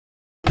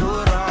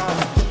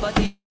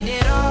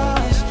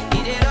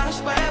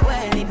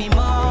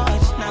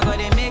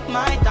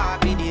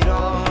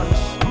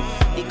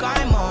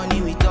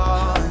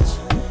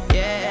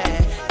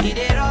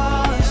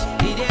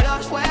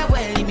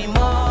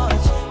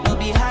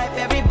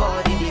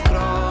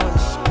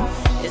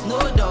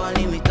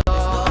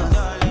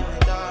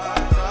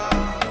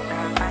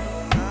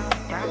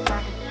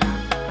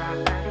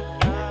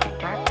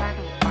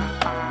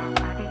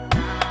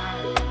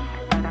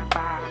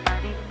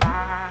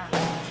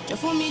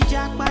for me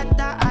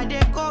jackpata, I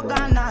dey go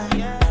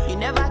Ghana. You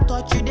never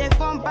thought you dey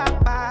from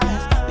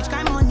papas. Which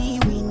kind money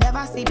we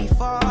never see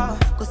before.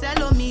 Cause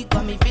hello me,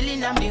 got me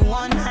feeling I'm the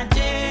one.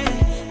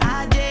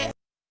 Ade.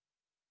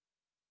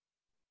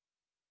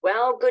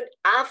 Well, good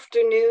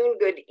afternoon,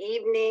 good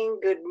evening,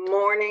 good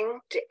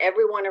morning to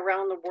everyone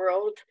around the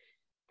world.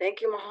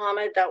 Thank you,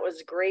 Mohamed. That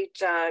was great,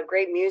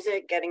 great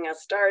music, getting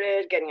us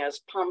started, getting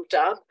us pumped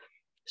up.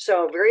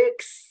 So very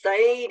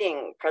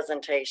exciting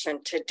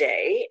presentation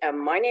today.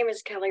 My name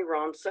is Kelly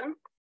Ronson,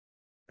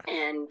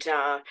 and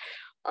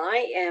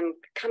I am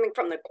coming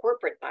from the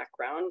corporate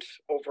background,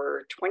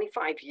 over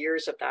 25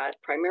 years of that,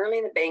 primarily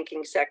in the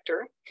banking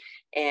sector.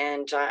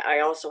 And I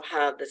also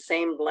have the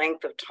same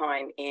length of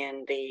time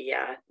in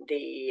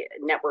the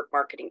network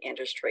marketing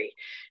industry.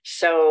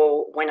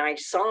 So when I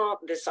saw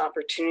this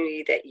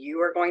opportunity that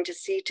you are going to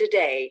see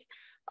today,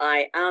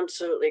 I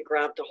absolutely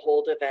grabbed a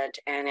hold of it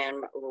and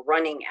am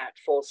running at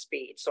full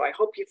speed. So I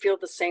hope you feel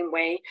the same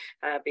way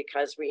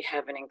because we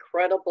have an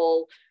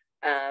incredible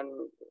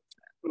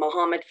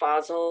Mohamed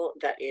Fazal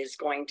that is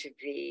going to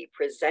be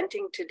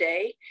presenting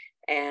today.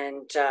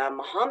 And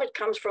Mohamed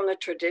comes from the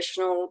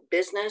traditional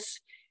business.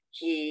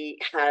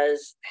 He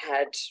has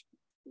had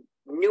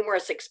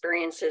numerous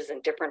experiences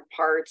in different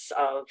parts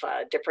of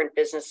different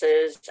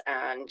businesses,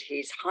 and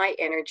he's high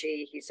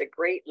energy. He's a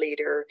great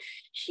leader.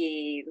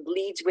 He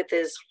leads with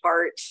his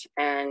heart,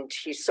 and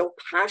he's so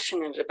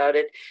passionate about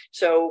it.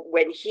 So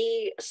when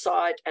he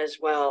saw it as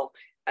well,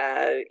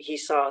 he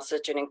saw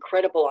such an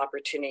incredible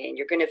opportunity, and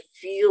you're going to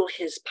feel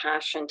his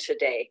passion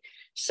today.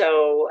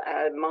 So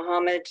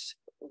Mohamed,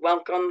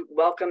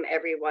 welcome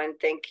everyone.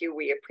 Thank you.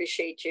 We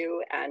appreciate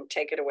you, and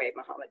take it away,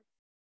 Mohamed.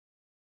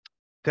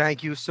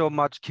 Thank you so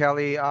much,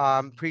 Kelly.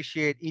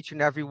 Appreciate each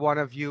and every one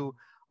of you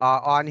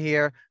on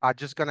here.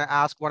 Just going to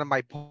ask one of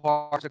my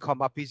partners to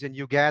come up. He's in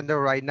Uganda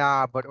right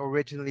now, but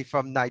originally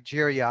from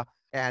Nigeria,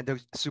 and a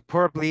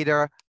superb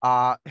leader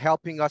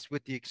helping us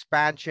with the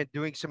expansion,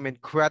 doing some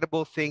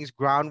incredible things,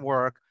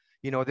 groundwork.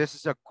 You know, this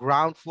is a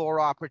ground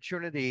floor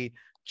opportunity,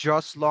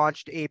 just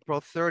launched April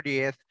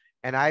 30th,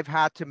 and I've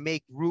had to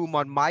make room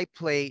on my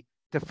plate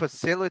to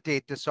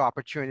facilitate this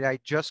opportunity. I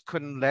just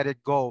couldn't let it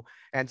go.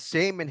 And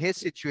same in his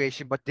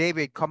situation. But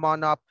David, come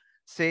on up,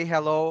 say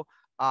hello,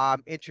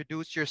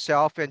 introduce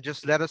yourself, and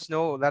just let us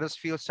know, let us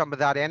feel some of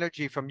that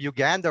energy from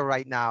Uganda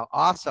right now.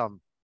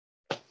 Awesome.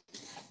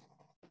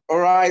 All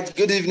right.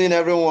 Good evening,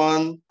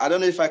 everyone. I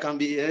don't know if I can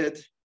be heard.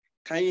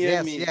 Can you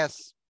hear me?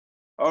 Yes.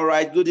 All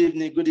right. Good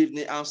evening. Good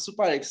evening. I'm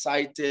super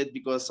excited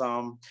because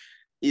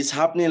it's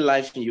happening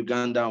live in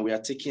Uganda. We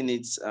are taking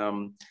it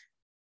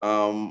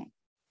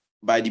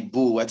by the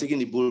bull. We're taking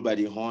the bull by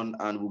the horn,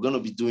 and we're going to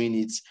be doing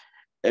it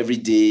every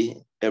day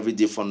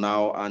for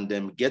now,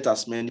 and get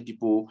as many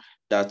people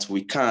that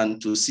we can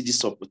to see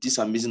this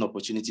amazing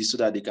opportunity so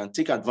that they can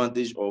take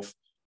advantage of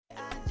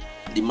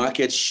the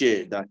market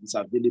share that is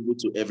available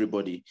to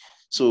everybody.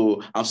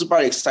 So I'm super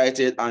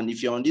excited. And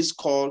if you're on this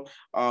call,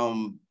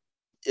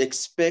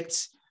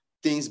 expect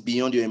things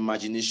beyond your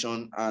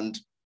imagination. And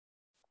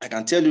I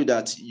can tell you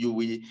that you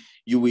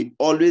will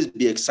always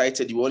be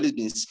excited, you will always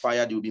be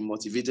inspired, you will be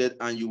motivated,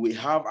 and you will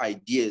have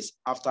ideas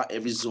after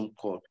every Zoom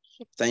call.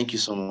 Thank you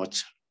so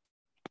much.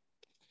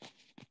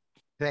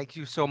 Thank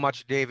you so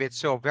much, David.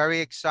 So very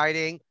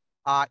exciting.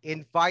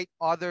 Invite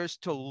others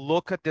to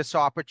look at this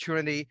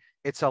opportunity.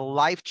 It's a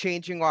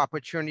life-changing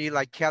opportunity.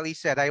 Like Kelly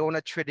said, I own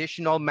a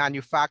traditional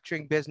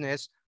manufacturing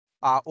business.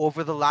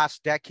 Over the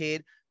last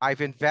decade,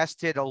 I've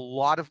invested a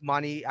lot of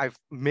money. I've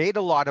made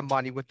a lot of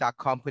money with that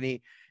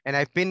company. And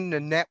I've been in the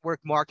network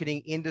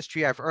marketing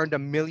industry. I've earned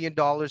 $1 million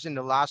in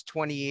the last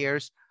 20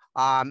 years.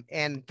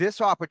 And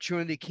this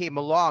opportunity came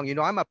along. You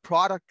know, I'm a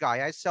product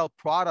guy. I sell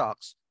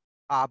products.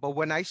 But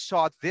when I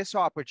saw this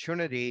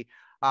opportunity,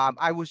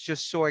 I was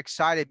just so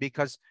excited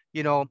because,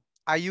 you know,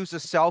 I use a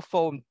cell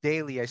phone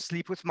daily. I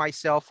sleep with my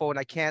cell phone.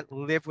 I can't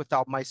live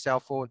without my cell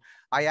phone.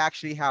 I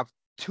actually have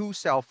 2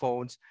 cell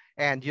phones.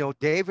 And, you know,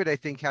 David, I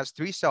think, has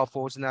 3 cell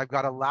phones. And I've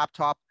got a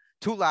laptop,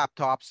 2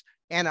 laptops,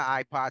 and an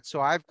iPad. So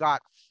I've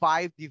got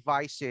 5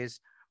 devices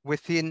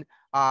within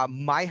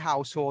my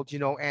household, you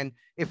know, and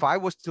if I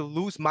was to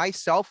lose my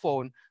cell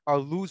phone or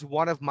lose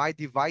one of my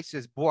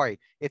devices, boy,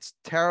 it's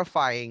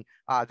terrifying,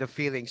 the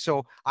feeling.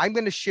 So I'm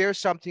going to share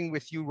something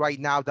with you right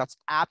now that's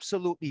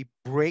absolutely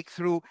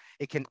breakthrough.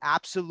 It can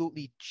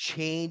absolutely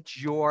change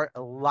your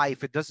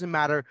life. It doesn't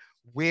matter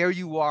where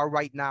you are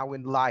right now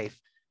in life.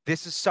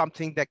 This is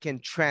something that can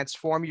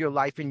transform your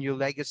life and your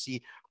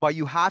legacy, but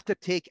you have to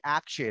take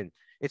action.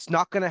 It's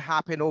not going to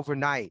happen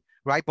overnight,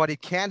 right? But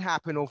it can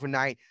happen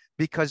overnight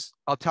because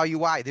I'll tell you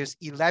why. There's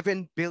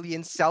 11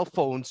 billion cell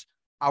phones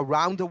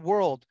around the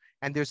world,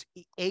 and there's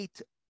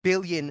 8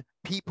 billion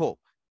people.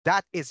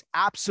 That is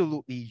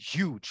absolutely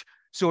huge.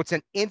 So it's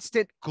an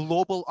instant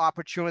global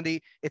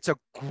opportunity. It's a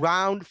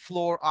ground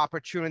floor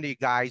opportunity,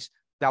 guys,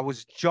 that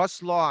was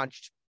just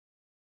launched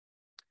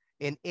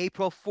in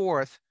April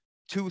 4th,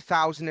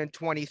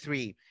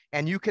 2023.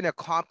 And you can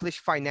accomplish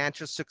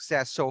financial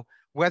success. So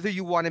whether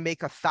you want to make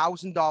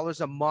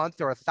 $1,000 a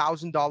month or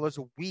 $1,000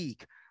 a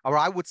week, or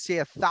I would say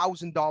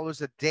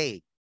 $1,000 a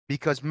day.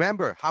 Because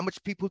remember, how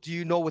much people do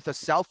you know with a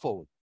cell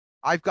phone?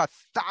 I've got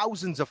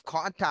thousands of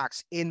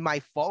contacts in my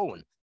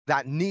phone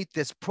that need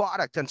this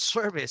product and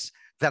service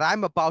that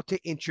I'm about to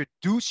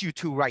introduce you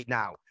to right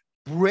now.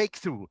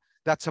 Breakthrough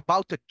that's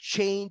about to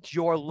change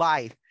your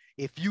life.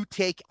 If you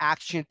take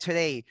action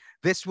today,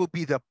 this will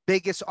be the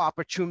biggest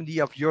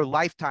opportunity of your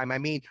lifetime. I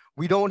mean,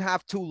 we don't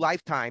have 2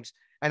 lifetimes.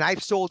 And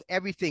I've sold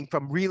everything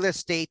from real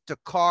estate to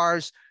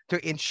cars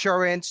to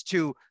insurance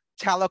to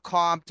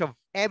telecom to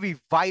every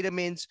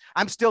vitamins.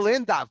 I'm still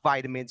in that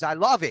vitamins. I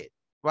love it,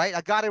 right?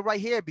 I got it right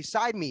here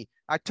beside me.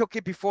 I took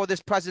it before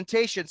this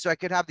presentation so I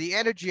could have the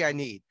energy I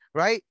need,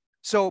 right?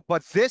 So,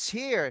 but this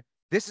here,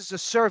 this is a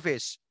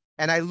service.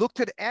 And I looked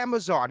at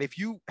Amazon. If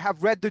you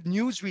have read the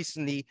news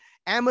recently,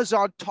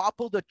 Amazon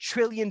toppled $1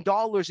 trillion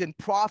in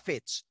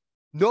profits.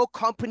 No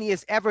company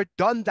has ever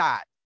done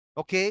that,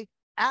 okay?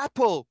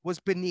 Apple was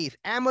beneath.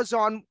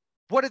 Amazon,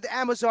 what did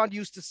Amazon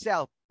used to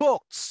sell?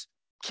 Books,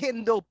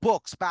 Kindle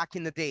books back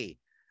in the day.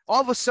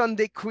 All of a sudden,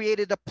 they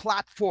created a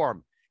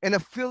platform, an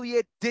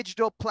affiliate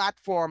digital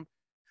platform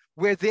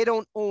where they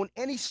don't own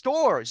any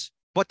stores,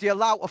 but they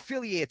allow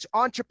affiliates,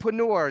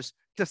 entrepreneurs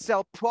to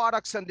sell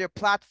products on their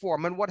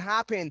platform. And what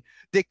happened?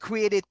 They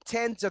created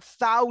tens of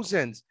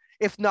thousands,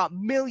 if not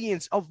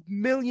millions of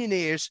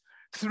millionaires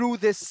through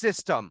this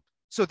system.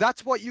 So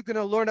that's what you're going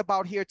to learn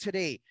about here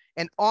today.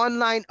 An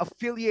online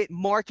affiliate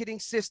marketing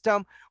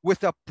system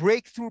with a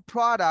breakthrough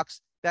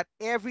products that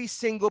every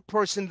single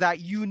person that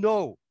you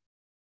know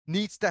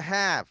needs to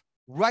have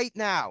right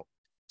now.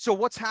 So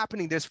what's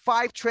happening? There's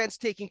 5 trends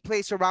taking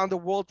place around the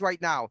world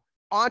right now.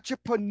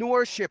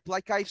 Entrepreneurship,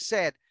 like I've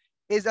said,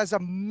 is as a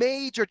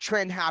major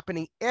trend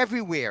happening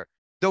everywhere.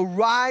 The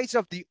rise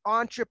of the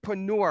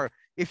entrepreneur.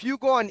 If you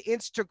go on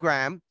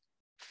Instagram,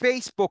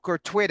 Facebook, or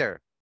Twitter,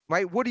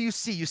 right, what do you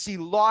see? You see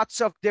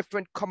lots of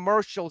different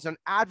commercials and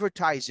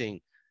advertising.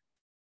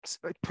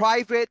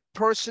 Private,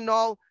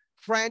 personal,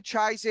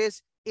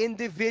 franchises,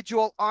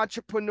 individual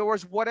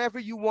entrepreneurs, whatever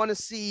you want to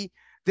see,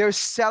 they're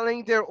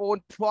selling their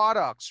own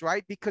products,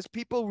 right? Because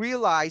people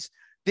realize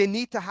they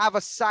need to have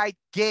a side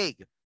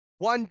gig.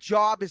 One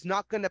job is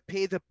not going to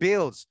pay the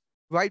bills,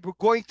 right? We're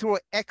going through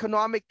an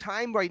economic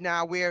time right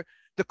now where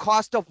the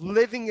cost of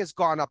living has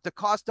gone up. The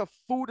cost of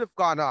food have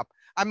gone up.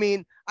 I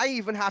mean, I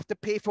even have to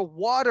pay for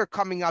water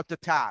coming out the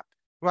tap,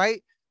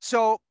 right?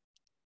 So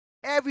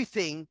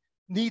everything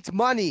needs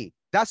money.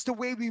 That's the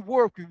way we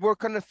work. We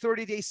work on a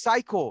 30-day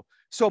cycle.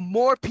 So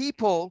more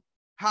people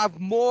have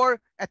more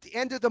at the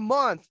end of the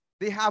month.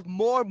 They have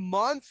more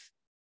month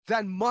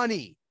than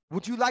money.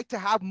 Would you like to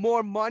have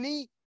more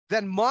money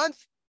than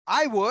month?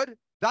 I would.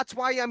 That's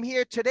why I'm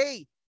here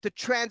today, to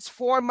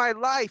transform my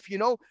life. You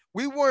know,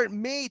 we weren't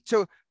made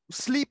to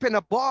sleep in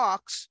a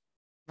box,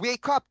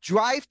 wake up,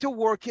 drive to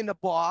work in a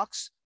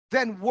box,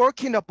 then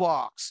work in a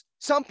box.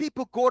 Some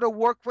people go to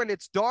work when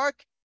it's dark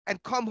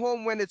and come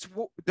home when it's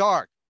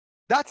dark.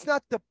 That's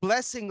not the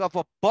blessing of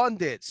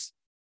abundance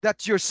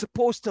that you're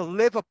supposed to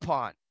live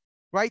upon,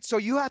 right? So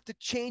you have to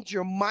change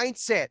your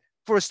mindset,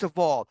 first of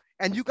all,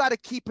 and you got to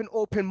keep an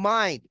open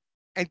mind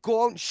and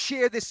go out and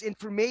share this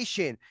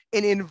information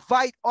and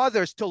invite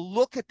others to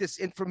look at this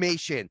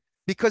information,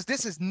 because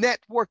this is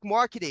network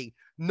marketing,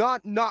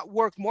 not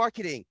work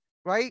marketing,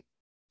 right?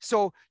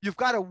 So you've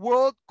got a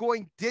world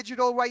going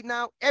digital right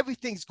now.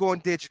 Everything's going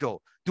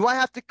digital. Do I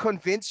have to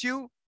convince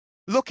you?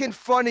 Look in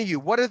front of you.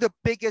 What are the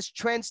biggest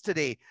trends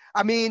today?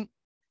 I mean,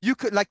 you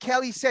could, like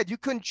Kelly said, you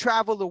couldn't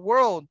travel the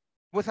world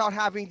without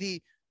having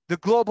the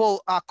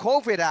global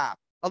COVID app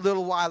a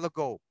little while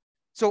ago.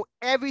 So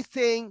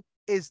everything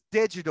is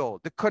digital.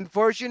 The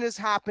conversion is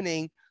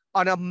happening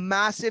on a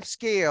massive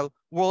scale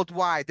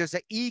worldwide. There's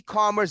an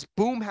e-commerce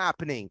boom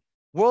happening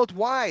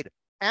worldwide.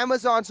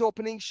 Amazon's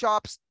opening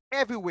shops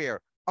everywhere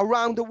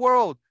around the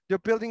world. They're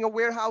building a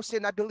warehouse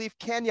in, I believe,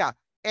 Kenya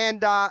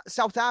and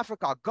South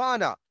Africa,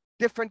 Ghana,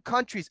 different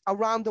countries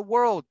around the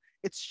world.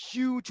 It's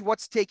huge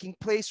what's taking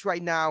place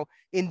right now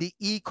in the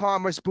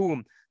e-commerce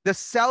boom. The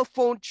cell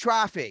phone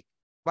traffic,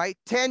 right?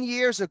 10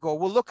 years ago,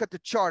 we'll look at the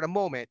chart a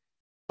moment,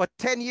 but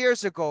 10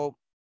 years ago,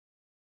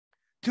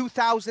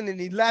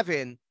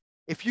 2011,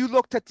 if you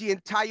looked at the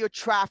entire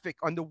traffic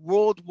on the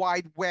World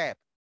Wide Web,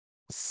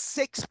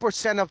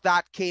 6% of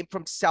that came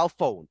from cell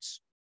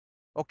phones,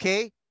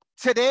 okay?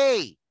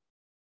 Today,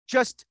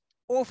 just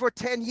over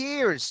 10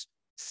 years,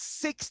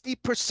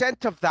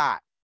 60% of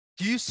that.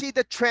 Do you see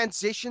the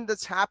transition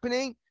that's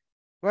happening,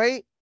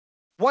 right?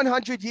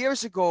 100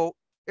 years ago,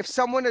 if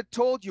someone had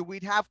told you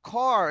we'd have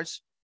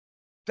cars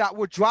that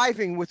were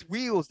driving with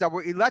wheels that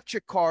were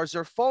electric cars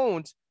or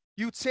phones,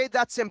 you'd say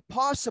that's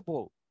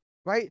impossible,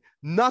 right?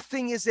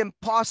 Nothing is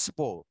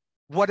impossible.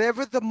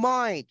 Whatever the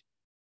mind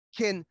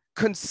can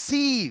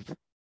conceive,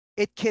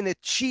 it can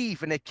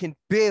achieve, and it can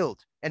build,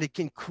 and it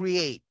can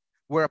create.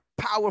 We're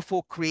a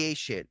powerful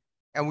creation,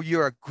 and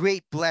you're a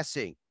great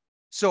blessing.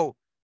 So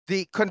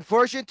the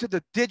conversion to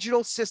the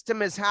digital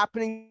system is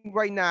happening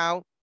right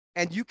now,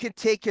 and you can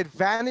take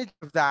advantage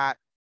of that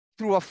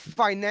through a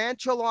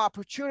financial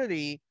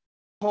opportunity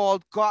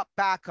called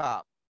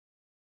Gotbackup.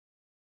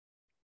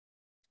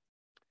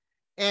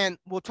 And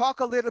we'll talk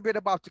a little bit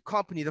about the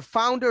company. The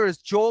founder is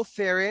Joel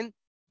Theron.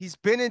 He's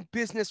been in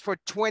business for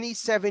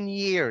 27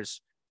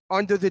 years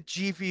under the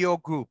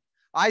GVO Group.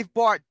 I've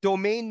bought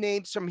domain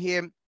names from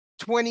him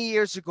 20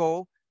 years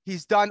ago.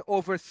 He's done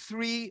over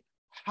 $300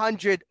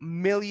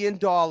 million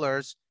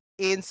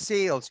in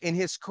sales in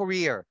his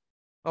career.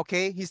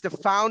 Okay, he's the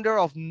founder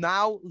of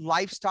Now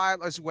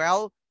Lifestyle as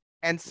well,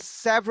 and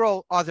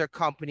several other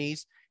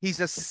companies. He's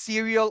a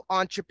serial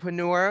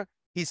entrepreneur.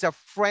 He's a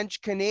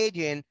French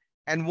Canadian.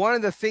 And one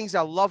of the things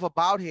I love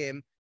about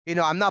him, you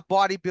know, I'm not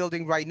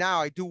bodybuilding right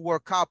now. I do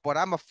work out, but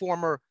I'm a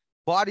former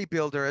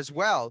bodybuilder as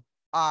well.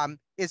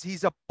 Is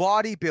he's a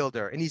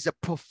bodybuilder, and he's a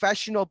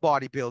professional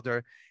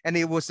bodybuilder. And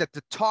it was at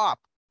the top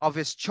of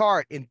his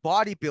chart in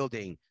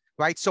bodybuilding,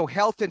 right? So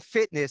health and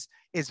fitness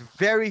is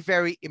very,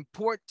 very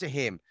important to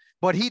him.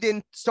 But he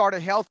didn't start a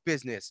health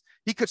business.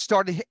 He could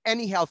start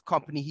any health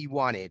company he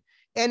wanted,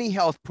 any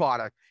health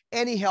product,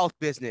 any health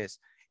business.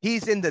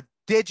 He's in the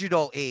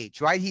digital age,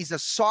 right? He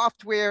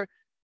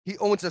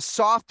owns a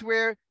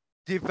software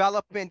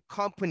development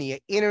company, an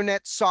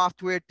internet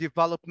software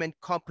development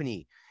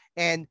company.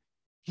 And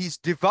he's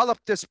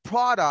developed this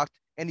product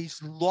and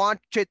he's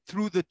launched it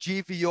through the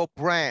GVO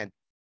brand.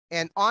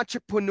 And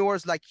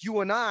entrepreneurs like you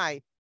and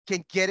I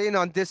can get in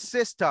on this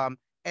system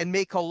and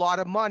make a lot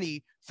of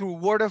money through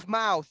word of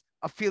mouth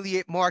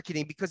affiliate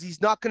marketing, because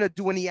he's not going to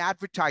do any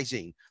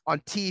advertising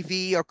on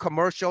TV or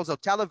commercials or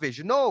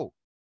television. No,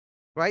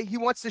 right? He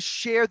wants to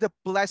share the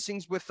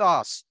blessings with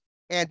us.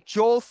 And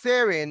Joel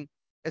Theron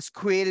has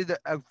created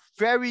a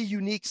very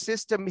unique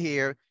system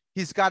here.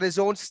 He's got his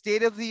own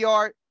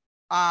state-of-the-art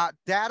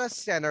data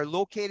center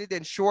located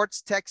in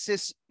Shorts,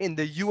 Texas, in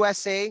the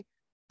USA.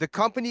 The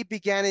company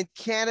began in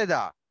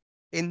Canada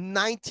in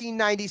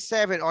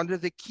 1997 under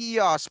the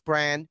Kiosk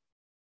brand,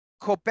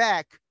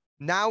 Quebec,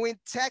 now in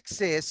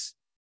Texas,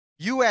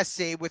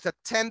 USA, with a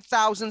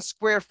 10,000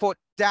 square foot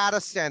data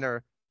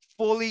center,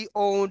 fully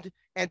owned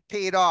and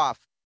paid off.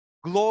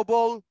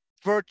 Global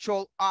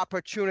virtual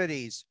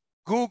opportunities.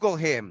 Google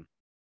him.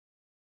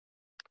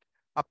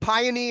 A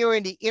pioneer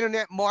in the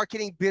internet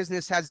marketing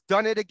business, has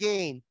done it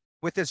again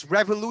with this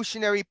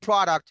revolutionary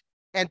product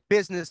and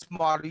business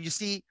model. You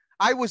see,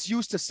 I was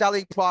used to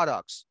selling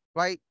products,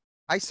 right?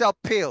 I sell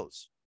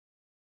pills.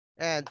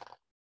 And,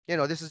 you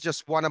know, this is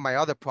just one of my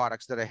other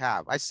products that I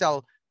have. I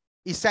sell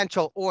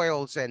essential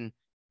oils and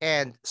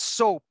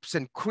soaps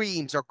and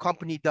creams. Our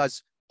company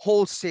does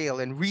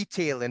wholesale and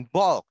retail and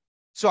bulk.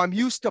 So I'm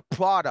used to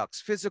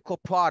products, physical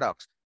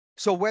products.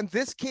 So when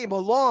this came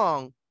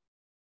along,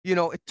 you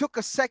know, it took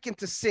a second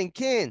to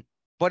sink in,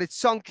 but it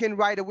sunk in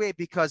right away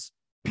because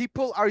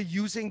people are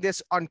using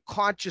this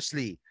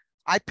unconsciously.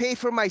 I pay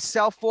for my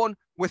cell phone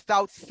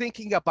without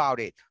thinking about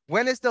it.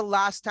 When is the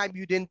last time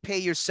you didn't pay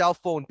your cell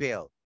phone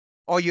bill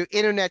or your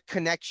internet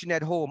connection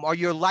at home or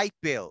your light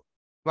bill,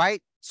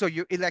 right? So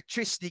your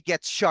electricity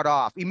gets shut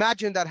off.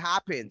 Imagine that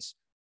happens.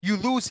 You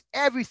lose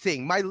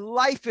everything. My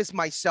life is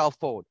my cell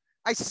phone.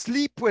 I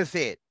sleep with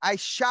it. I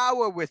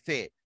shower with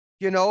it.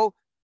 You know,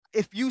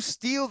 if you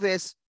steal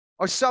this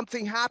or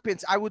something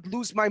happens, I would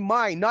lose my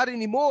mind. Not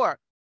anymore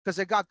because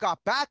I got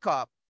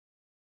Gotbackup.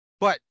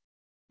 But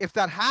if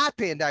that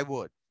happened, I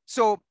would.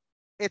 So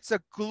it's a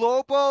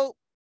global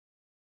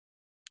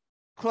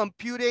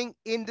computing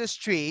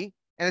industry,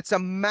 and it's a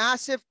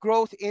massive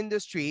growth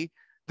industry.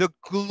 The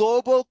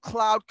global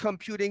cloud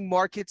computing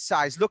market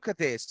size, look at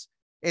this,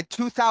 in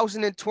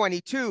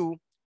 2022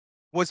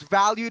 was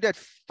valued at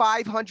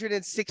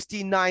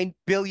 $569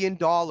 billion. In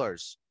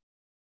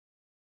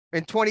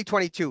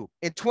 2022.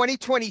 In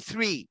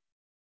 2023,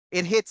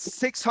 it hit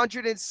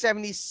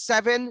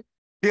 677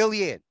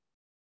 billion.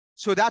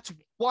 So that's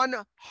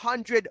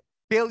 $100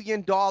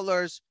 billion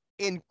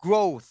in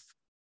growth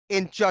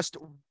in just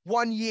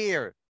 1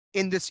 year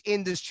in this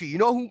industry. You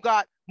know who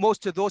got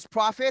most of those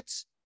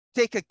profits?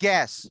 Take a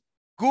guess.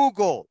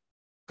 Google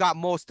got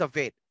most of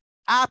it.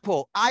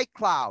 Apple,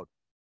 iCloud,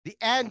 the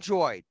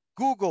Android,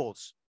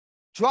 Google's,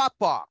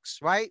 Dropbox,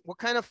 right? What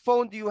kind of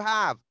phone do you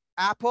have?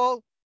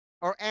 Apple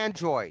or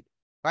Android,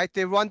 right?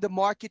 They run the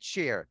market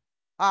share.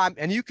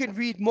 And you can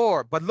read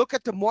more, but look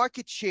at the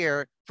market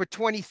share for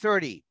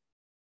 2030.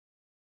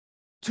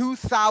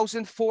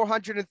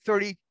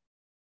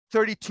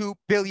 $2,432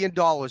 billion,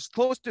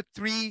 close to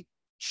 $3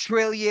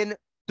 trillion.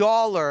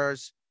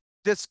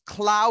 This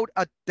cloud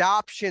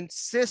adoption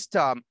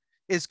system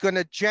is going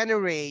to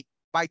generate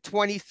by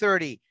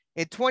 2030.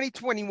 In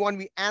 2021,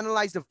 we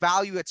analyzed the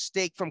value at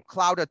stake from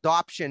cloud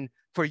adoption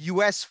for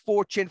US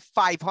Fortune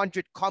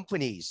 500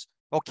 companies.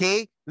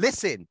 Okay,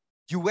 listen,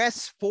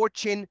 US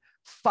Fortune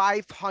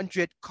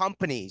 500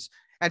 companies,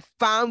 and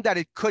found that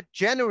it could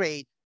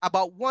generate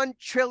about 1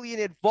 trillion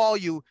in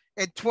value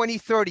in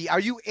 2030. Are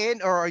you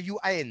in or are you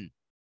in?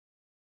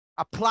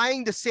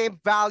 Applying the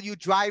same value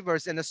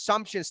drivers and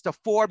assumptions to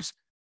Forbes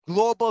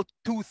Global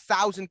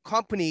 2000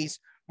 companies,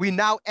 we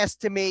now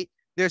estimate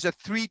there's a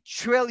 3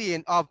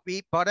 trillion of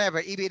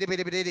whatever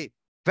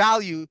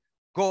value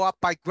go up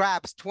by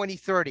grabs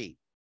 2030.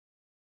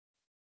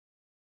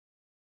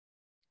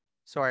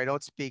 Sorry, I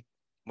don't speak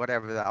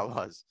whatever that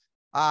was.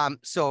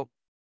 So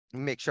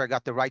Make sure I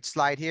got the right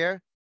slide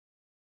here.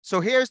 So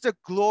here's the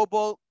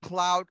global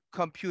cloud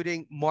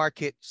computing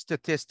market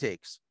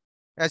statistics.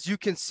 As you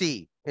can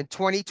see in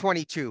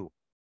 2022,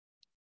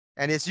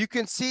 and as you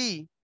can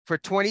see for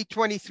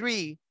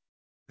 2023,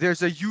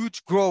 there's a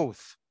huge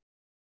growth.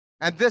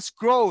 And this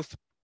growth,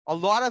 a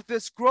lot of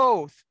this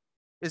growth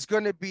is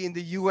going to be in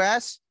the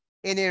US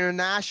and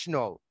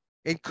international.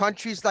 In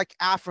countries like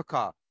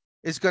Africa,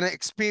 is going to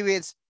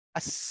experience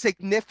a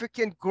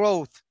significant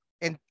growth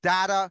in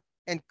data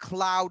and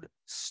cloud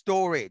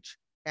storage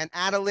and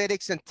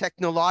analytics and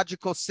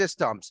technological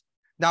systems.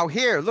 Now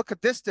here, look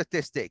at this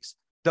statistics.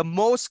 The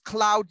most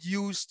cloud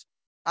used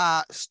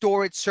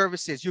storage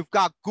services. You've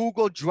got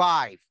Google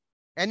Drive.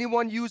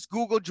 Anyone use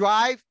Google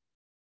Drive?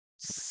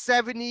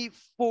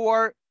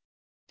 74%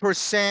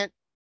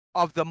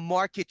 of the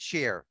market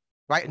share,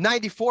 right?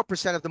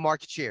 94% of the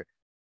market share.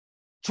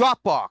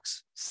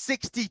 Dropbox,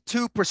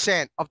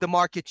 62% of the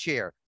market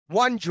share.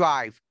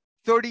 OneDrive,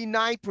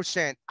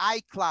 39%.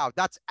 iCloud,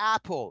 that's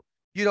Apple.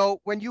 You know,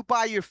 when you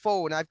buy your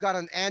phone, I've got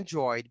an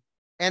Android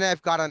and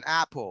I've got an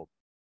Apple.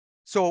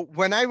 So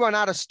when I run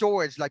out of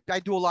storage, like I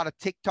do a lot of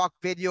TikTok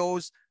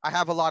videos, I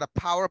have a lot of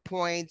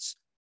PowerPoints,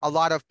 a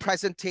lot of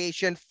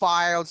presentation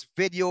files,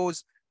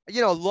 videos, you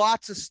know,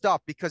 lots of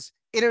stuff, because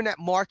internet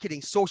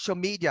marketing, social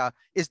media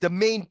is the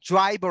main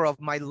driver of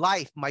my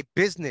life, my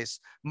business,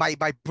 my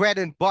bread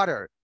and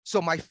butter.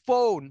 So my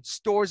phone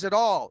stores it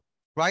all,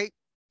 right?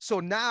 So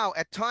now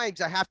at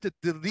times I have to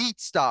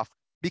delete stuff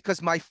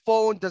because my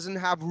phone doesn't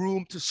have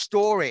room to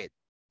store it.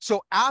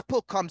 So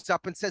Apple comes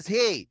up and says,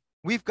 hey,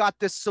 we've got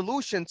this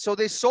solution. So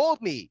they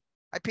sold me.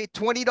 I paid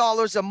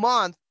 $20 a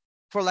month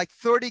for like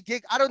 30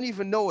 gig. I don't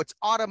even know. It's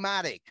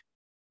automatic.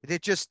 They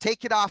just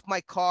take it off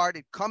my card.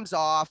 It comes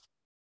off.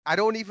 I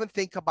don't even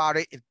think about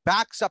it. It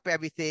backs up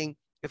everything.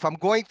 If I'm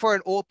going for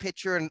an old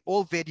picture, an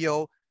old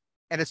video,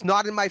 and it's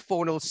not in my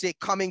phone, it'll say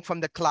coming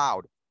from the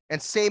cloud.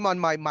 And same on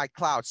my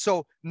cloud.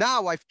 So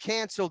now I've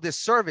canceled this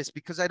service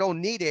because I don't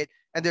need it.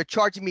 And they're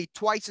charging me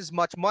twice as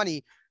much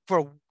money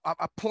for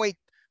a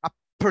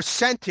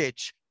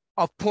percentage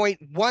of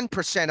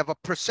 0.1% of a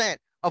percent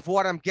of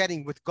what I'm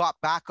getting with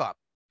Gotbackup,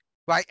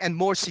 right? And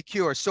more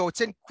secure. So it's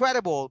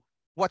incredible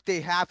what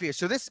they have here.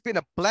 So this has been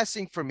a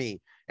blessing for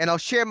me. And I'll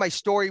share my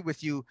story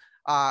with you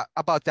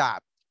about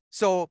that.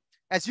 So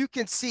as you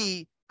can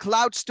see,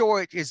 cloud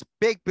storage is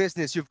big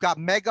business. You've got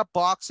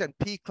Megabox and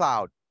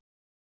P-Cloud.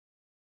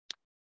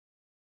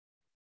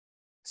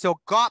 So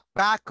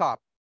Gotbackup,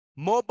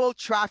 mobile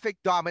traffic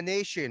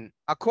domination.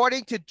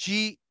 According to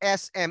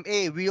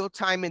GSMA,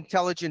 real-time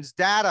intelligence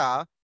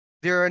data,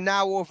 there are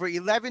now over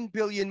 11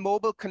 billion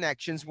mobile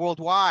connections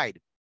worldwide,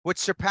 which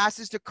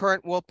surpasses the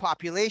current world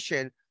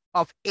population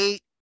of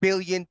 8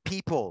 billion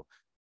people.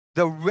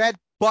 The red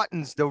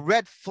buttons, the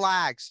red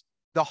flags,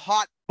 the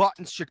hot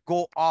buttons should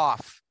go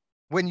off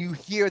when you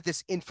hear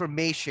this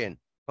information,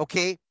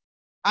 okay?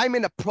 I'm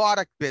in a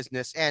product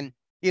business and,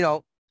 you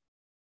know,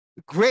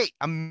 great,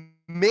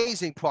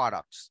 amazing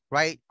products,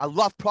 right? I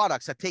love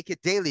products. I take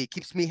it daily. It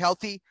keeps me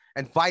healthy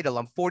and vital.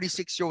 I'm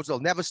 46 years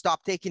old, never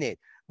stop taking it.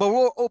 But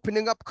we're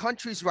opening up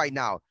countries right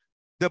now.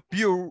 The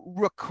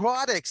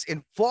bureaucratics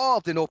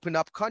involved in opening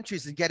up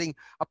countries and getting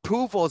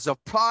approvals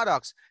of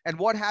products and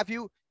what have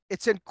you,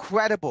 it's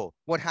incredible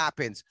what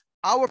happens.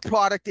 Our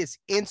product is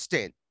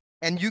instant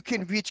and you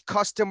can reach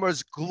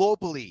customers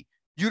globally.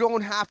 You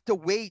don't have to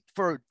wait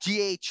for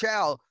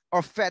DHL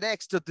or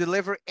FedEx to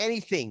deliver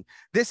anything.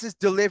 This is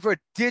delivered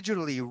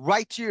digitally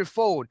right to your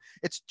phone.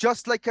 It's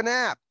just like an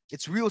app.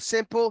 It's real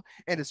simple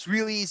and it's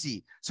real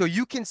easy. So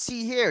you can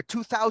see here,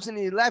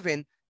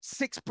 2011,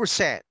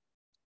 6%.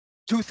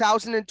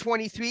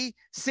 2023,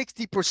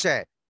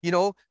 60%. You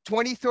know,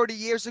 20, 30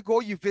 years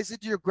ago, you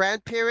visited your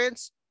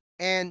grandparents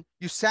and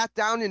you sat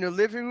down in your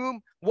living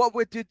room. What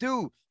would you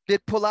do?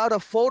 They'd pull out a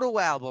photo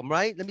album,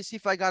 right? Let me see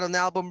if I got an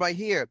album right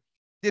here.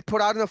 They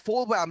put out in a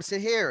photo album and say,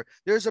 here,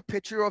 there's a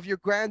picture of your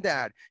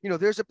granddad. You know,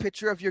 there's a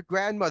picture of your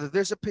grandmother.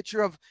 There's a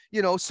picture of,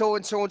 you know, so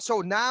and so and so.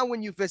 Now,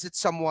 when you visit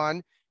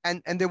someone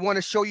and they want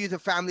to show you the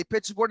family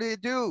pictures, what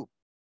do?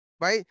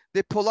 Right?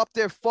 They pull up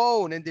their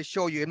phone and they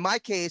show you. In my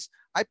case,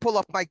 I pull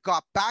up my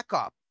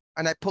Gotbackup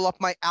and I pull up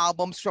my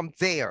albums from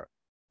there,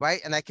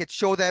 right? And I could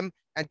show them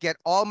and get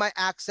all my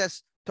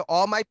access to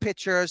all my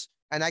pictures,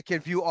 and I can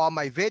view all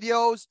my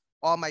videos,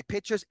 all my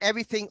pictures,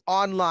 everything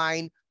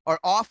online or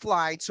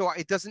offline, so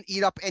it doesn't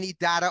eat up any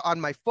data on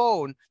my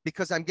phone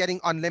because I'm getting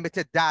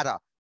unlimited data.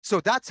 So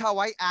that's how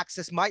I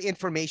access my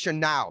information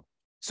now.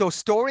 So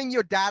storing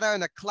your data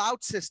in a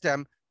cloud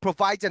system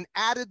provides an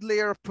added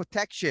layer of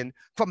protection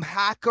from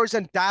hackers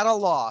and data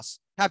loss.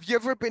 Have you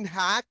ever been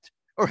hacked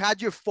or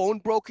had your phone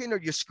broken or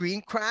your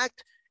screen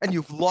cracked and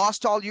you've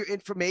lost all your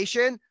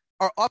information,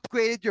 or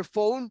upgraded your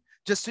phone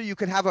just so you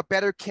can have a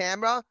better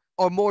camera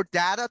or more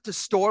data to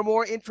store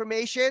more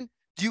information?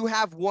 Do you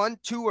have 1,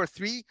 2, or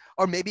 3,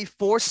 or maybe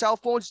 4 cell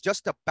phones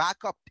just to back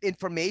up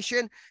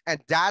information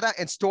and data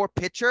and store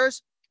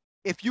pictures?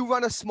 If you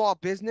run a small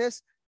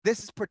business,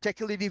 this is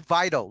particularly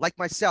vital. Like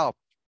myself,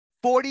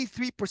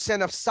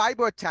 43% of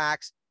cyber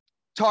attacks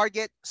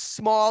target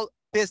small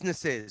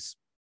businesses.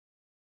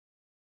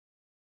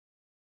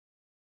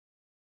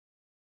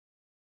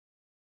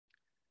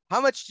 How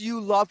much do you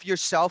love your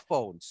cell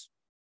phones?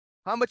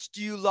 How much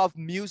do you love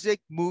music,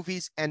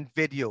 movies, and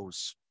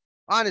videos?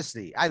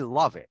 Honestly, I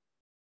love it.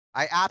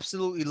 I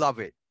absolutely love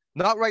it.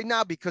 Not right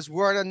now because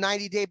we're on a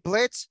 90-day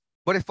blitz,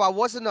 but if I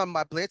wasn't on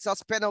my blitz, I'll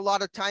spend a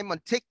lot of time on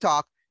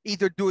TikTok,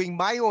 either doing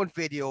my own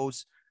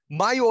videos,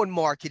 my own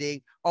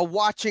marketing, or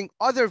watching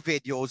other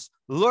videos,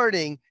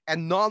 learning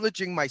and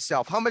knowledging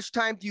myself. How much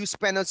time do you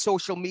spend on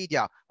social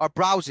media or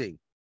browsing?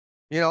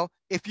 You know,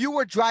 if you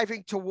were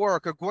driving to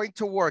work or going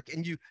to work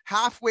and you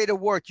halfway to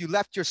work, you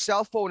left your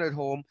cell phone at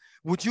home,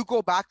 would you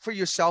go back for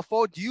your cell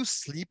phone? Do you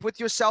sleep with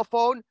your cell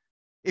phone?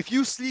 If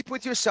you sleep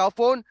with your cell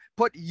phone,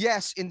 put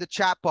yes in the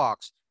chat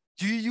box.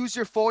 Do you use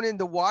your phone in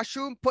the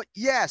washroom? Put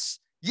yes,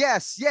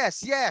 yes,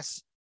 yes,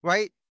 yes,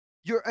 right?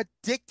 You're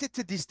addicted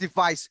to this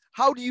device.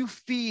 How do you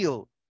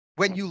feel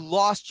when you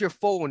lost your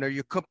phone or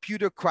your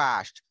computer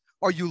crashed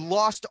or you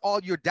lost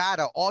all your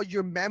data, all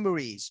your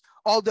memories,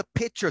 all the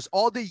pictures,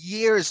 all the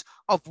years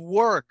of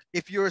work,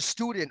 if you're a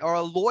student or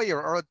a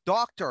lawyer or a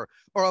doctor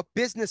or a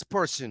business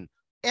person,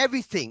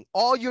 everything,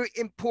 all your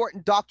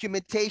important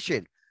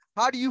documentation?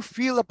 How do you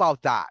feel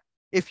about that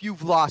if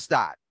you've lost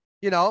that?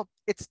 You know,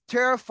 it's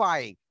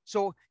terrifying.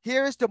 So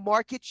here's the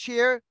market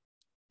share,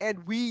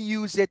 and we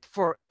use it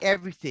for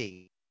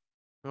everything,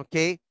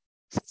 okay?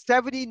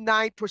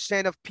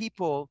 79% of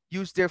people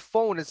use their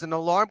phone as an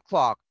alarm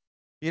clock.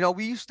 You know,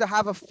 we used to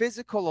have a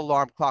physical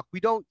alarm clock.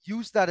 We don't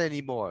use that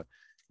anymore.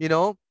 You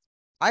know,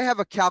 I have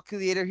a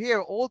calculator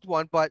here, old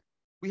one, but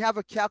we have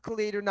a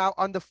calculator now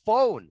on the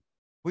phone.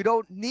 We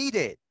don't need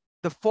it.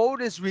 The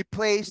phone has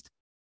replaced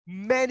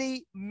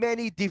many,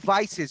 many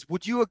devices.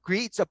 Would you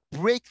agree? It's a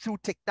breakthrough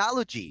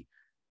technology.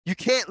 You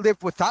can't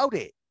live without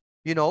it.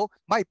 You know,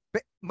 my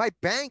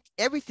bank,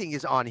 everything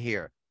is on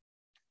here.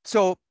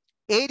 So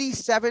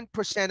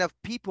 87% of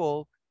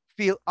people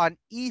feel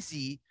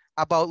uneasy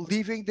about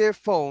leaving their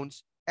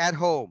phones at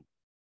home.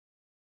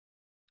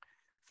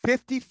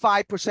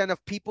 55%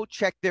 of people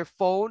check their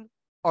phone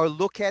or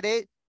look at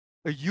it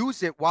or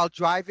use it while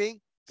driving.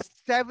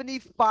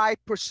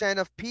 75%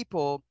 of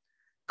people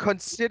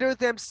consider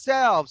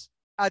themselves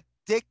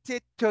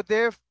addicted to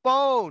their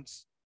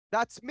phones.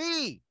 That's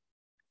me.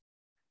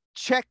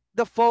 Check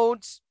the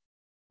phones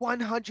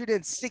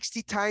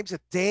 160 times a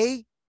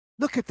day.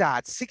 Look at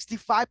that,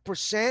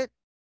 65%.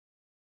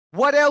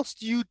 What else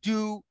do you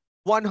do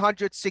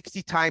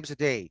 160 times a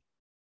day?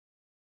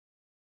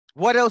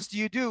 What else do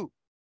you do?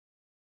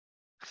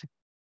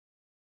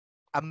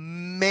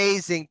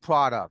 Amazing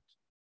product,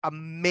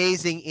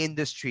 amazing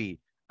industry,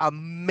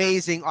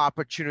 amazing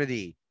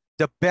opportunity.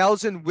 The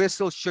bells and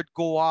whistles should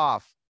go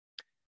off.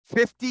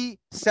 57%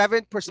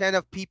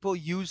 of people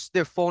use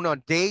their phone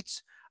on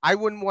dates. I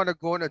wouldn't want to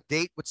go on a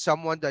date with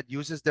someone that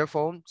uses their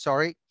phone,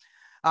 sorry.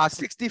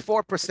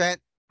 64%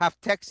 have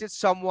texted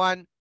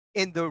someone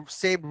in the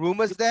same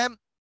room as them.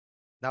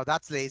 Now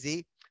that's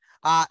lazy.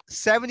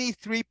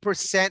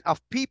 73%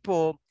 of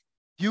people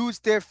use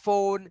their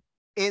phone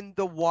in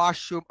the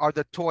washroom or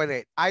the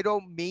toilet. I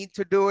don't mean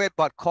to do it,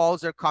 but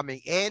calls are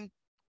coming in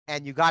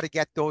and you got to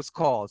get those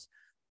calls.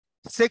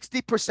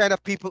 60%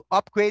 of people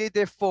upgraded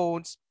their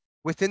phones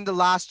within the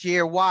last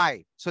year.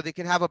 Why? So they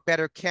can have a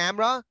better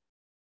camera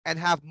and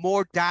have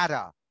more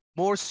data,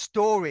 more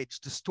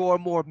storage to store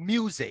more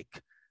music,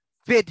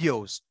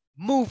 videos,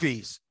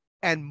 movies,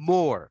 and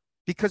more.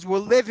 Because we're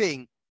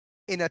living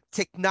in a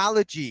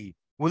technology,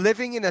 we're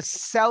living in a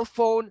cell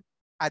phone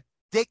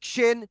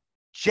addiction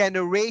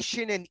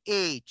generation and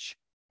age.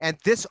 And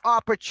this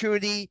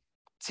opportunity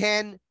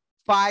 10,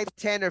 5,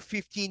 10, or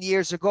 15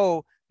 years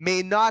ago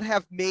may not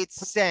have made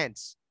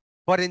sense.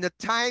 But in the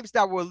times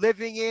that we're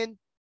living in,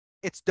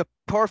 it's the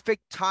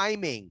perfect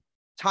timing.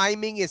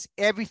 Timing is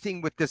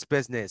everything with this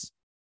business.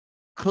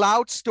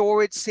 Cloud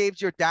storage saves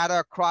your data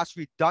across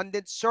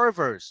redundant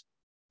servers.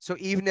 So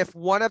even if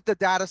one of the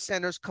data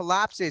centers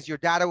collapses, your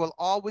data will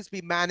always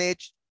be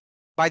managed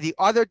by the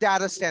other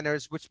data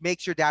centers, which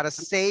makes your data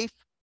safe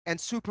and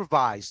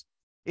supervised.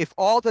 If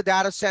all the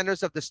data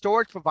centers of the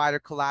storage provider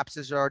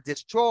collapses or are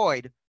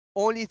destroyed,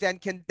 only then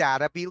can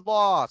data be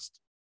lost.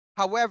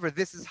 However,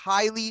 this is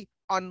highly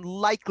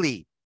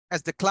unlikely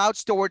as the cloud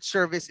storage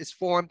service is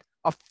formed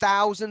of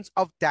thousands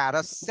of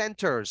data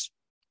centers.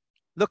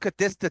 Look at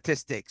this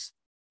statistics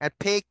and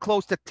pay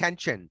close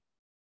attention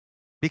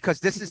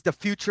because this is the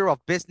future of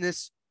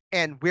business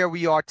and where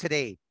we are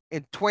today.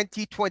 In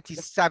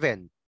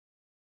 2027,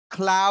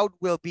 cloud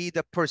will be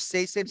the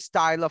pervasive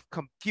style of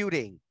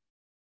computing.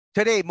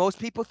 Today, most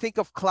people think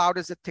of cloud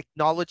as a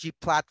technology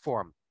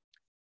platform.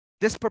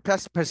 This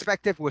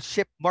perspective will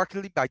shift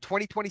markedly by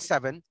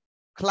 2027.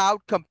 Cloud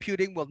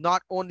computing will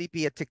not only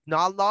be a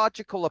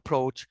technological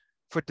approach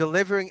for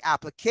delivering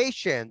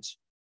applications,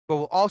 but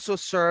will also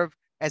serve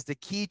as the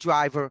key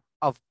driver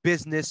of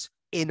business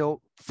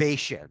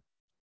innovation.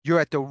 You're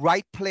at the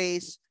right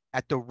place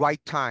at the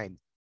right time.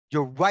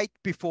 You're right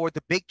before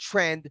the big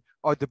trend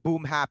or the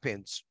boom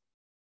happens.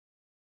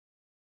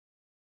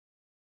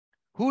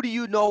 Who do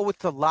you know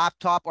with a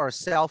laptop or a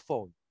cell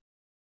phone?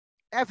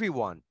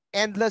 Everyone.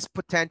 Endless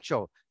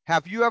potential.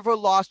 Have you ever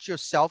lost your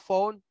cell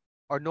phone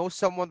or know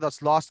someone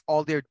that's lost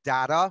all their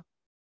data,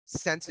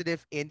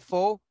 sensitive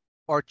info,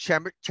 or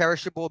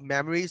cherishable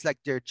memories like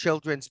their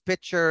children's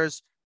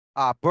pictures,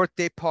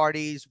 birthday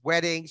parties,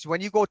 weddings.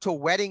 When you go to a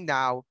wedding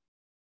now,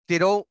 they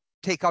don't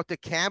take out the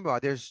camera.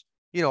 There's,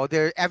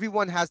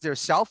 everyone has their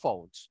cell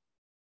phones,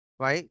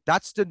 right?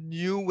 That's the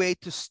new way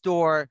to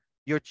store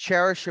your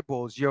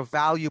cherishables, your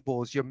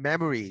valuables, your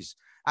memories.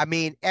 I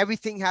mean,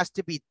 everything has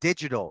to be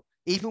digital.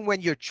 Even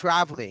when you're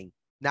traveling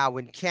now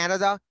in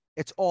Canada,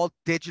 it's all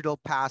digital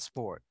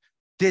passport,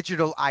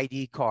 digital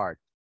ID card.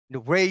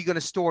 Where are you going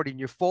to store it? In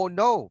your phone?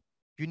 No,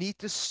 you need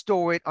to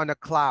store it on a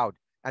cloud.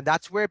 And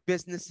that's where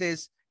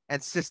businesses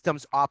and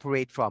systems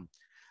operate from.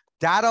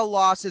 Data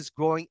loss is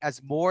growing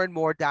as more and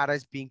more data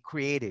is being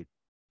created.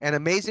 An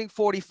amazing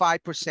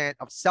 45%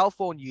 of cell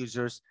phone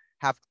users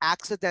have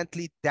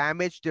accidentally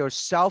damaged their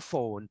cell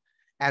phone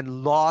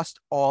and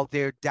lost all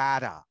their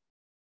data.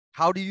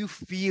 How do you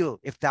feel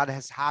if that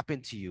has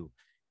happened to you?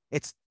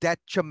 It's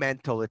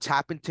detrimental. It's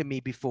happened to me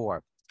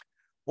before.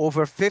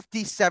 Over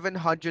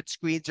 5,700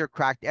 screens are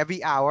cracked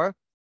every hour.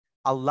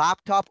 A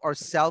laptop or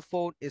cell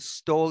phone is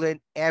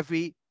stolen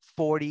every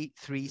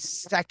 43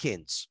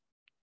 seconds.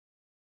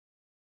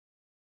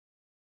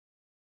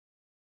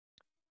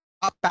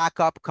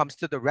 Gotbackup comes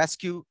to the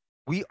rescue.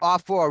 We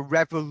offer a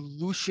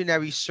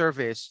revolutionary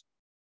service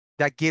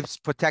that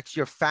protects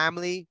your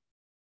family,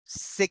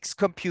 6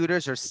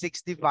 computers or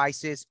 6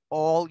 devices,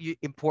 all your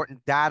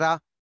important data,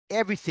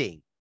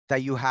 everything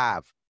that you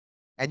have.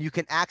 And you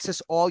can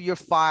access all your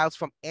files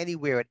from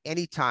anywhere at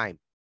any time.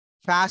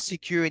 Fast,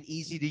 secure, and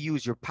easy to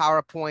use. Your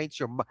PowerPoints,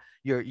 your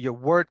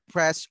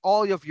WordPress,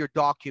 all of your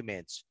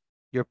documents,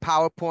 your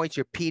PowerPoints,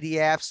 your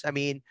PDFs, I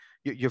mean,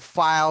 your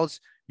files,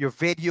 your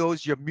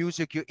videos, your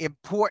music, your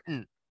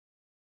important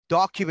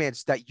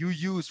documents that you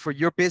use for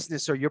your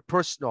business or your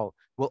personal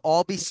will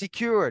all be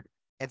secured.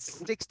 And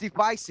 6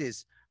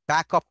 devices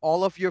back up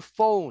all of your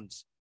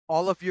phones,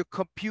 all of your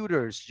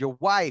computers, your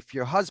wife,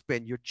 your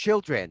husband, your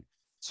children,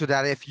 so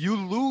that if you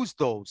lose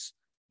those,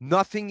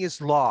 nothing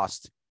is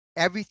lost.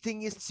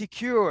 Everything is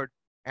secured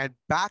and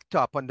backed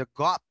up on the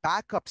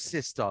Gotbackup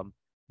system,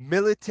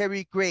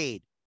 military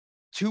grade,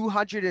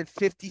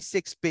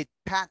 256-bit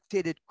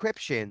patented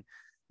encryption,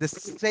 the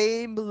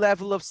same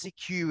level of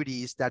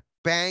securities that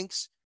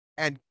banks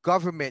and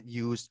government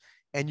use,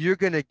 and you're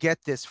going to get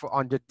this for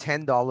under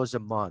 $10 a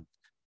month,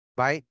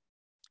 right?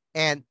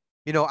 And,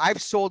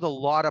 I've sold a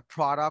lot of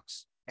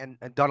products and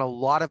done a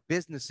lot of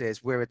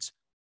businesses where it's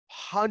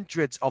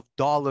hundreds of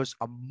dollars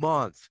a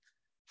month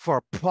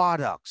for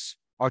products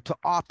or to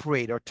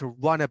operate or to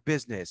run a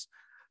business.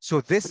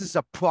 So this is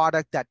a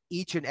product that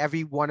each and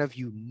every one of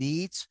you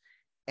needs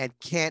and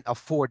can't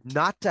afford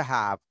not to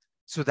have,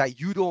 so that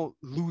you don't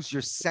lose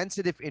your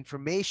sensitive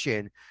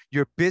information,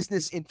 your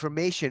business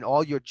information,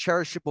 all your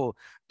cherishable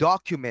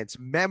documents,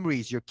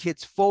 memories, your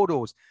kids'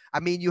 photos. I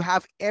mean, you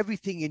have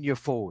everything in your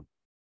phone,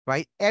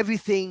 right?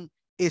 Everything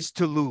is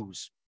to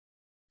lose.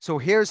 So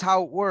here's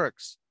how it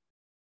works,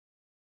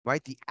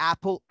 right? The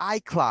Apple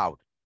iCloud,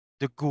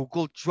 the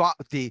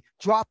the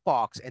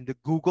Dropbox, and the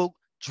Google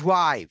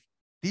Drive.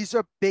 These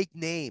are big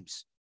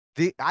names.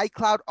 The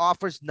iCloud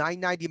offers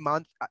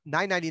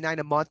 $9.99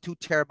 a month, 2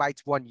 terabytes,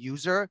 1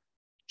 user.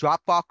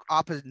 Dropbox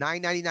offers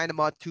 $9.99 a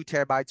month, 2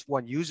 terabytes,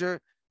 1 user.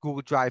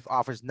 Google Drive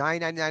offers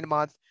 $9.99 a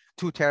month,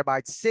 2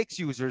 terabytes, 6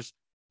 users.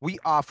 We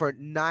offer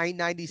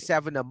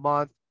 $9.97 a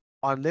month,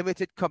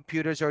 unlimited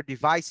computers or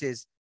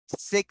devices,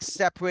 6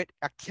 separate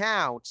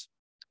accounts,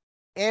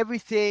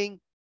 everything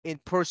in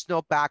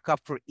personal backup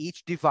for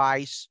each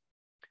device,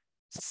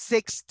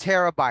 6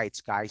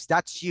 terabytes, guys.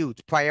 That's huge.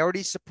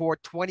 Priority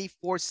support,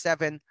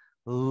 24/7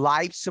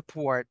 live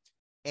support,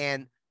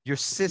 and your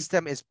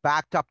system is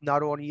backed up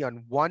not only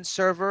on one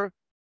server,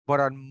 but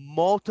on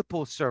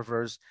multiple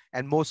servers.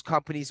 And most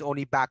companies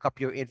only back up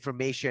your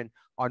information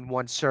on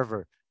one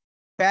server.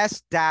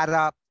 Best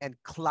data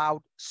and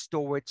cloud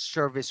storage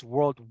service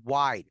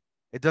worldwide.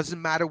 It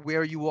doesn't matter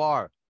where you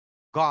are.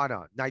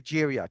 Ghana,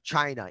 Nigeria,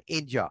 China,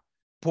 India,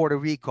 Puerto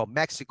Rico,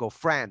 Mexico,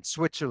 France,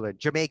 Switzerland,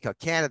 Jamaica,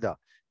 Canada.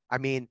 I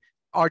mean,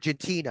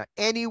 Argentina,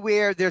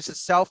 anywhere there's a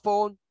cell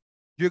phone,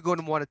 you're going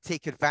to want to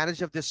take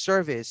advantage of this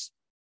service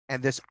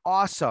and this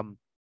awesome,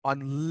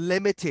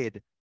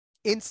 unlimited,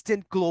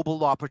 instant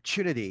global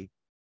opportunity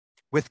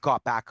with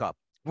Gotbackup.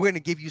 We're going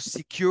to give you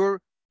secure,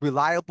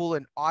 reliable,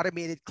 and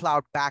automated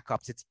cloud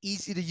backups. It's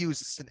easy to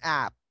use. It's an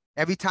app.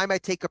 Every time I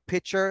take a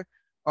picture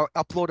or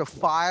upload a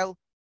file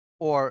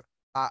or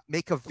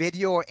make a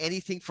video or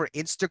anything for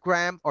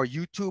Instagram or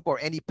YouTube or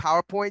any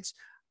PowerPoints,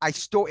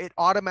 it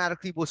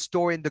automatically will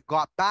store in the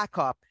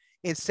Gotbackup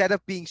instead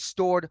of being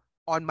stored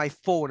on my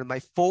phone. And my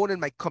phone and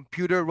my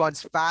computer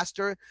runs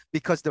faster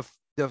because the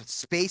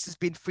space has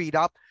been freed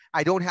up.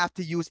 I don't have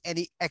to use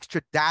any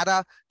extra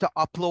data to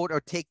upload or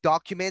take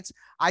documents.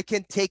 I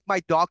can take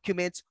my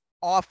documents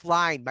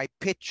offline, my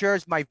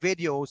pictures, my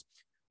videos,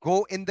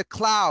 go in the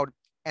cloud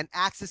and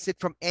access it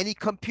from any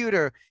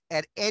computer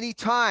at any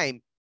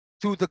time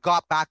through the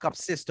Gotbackup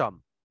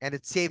system. And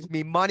it saves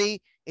me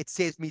money, it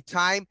saves me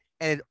time,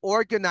 and it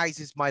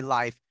organizes my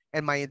life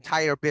and my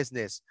entire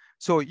business.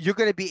 So you're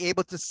going to be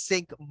able to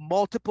sync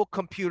multiple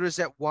computers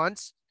at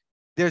once.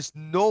 There's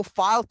no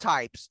file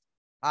types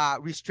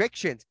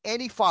restrictions.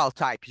 Any file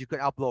type you can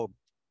upload.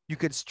 You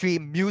can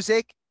stream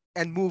music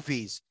and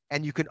movies,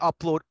 and you can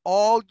upload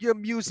all your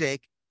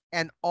music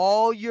and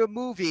all your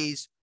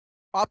movies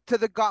up to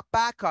the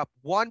Gotbackup.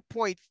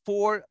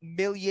 1.4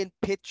 million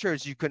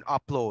pictures you can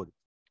upload,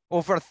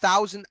 over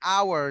 1,000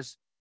 hours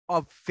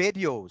of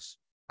videos.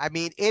 I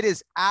mean, it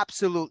is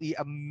absolutely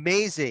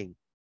amazing.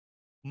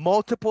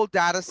 Multiple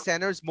data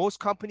centers. Most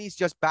companies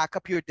just back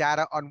up your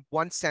data on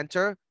one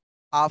center.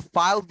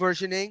 File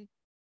versioning,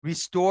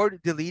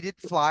 restored deleted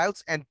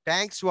files, and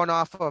banks run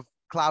off of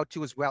cloud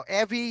too as well.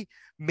 Every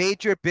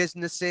major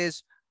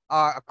businesses,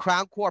 a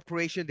crown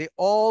corporation, they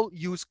all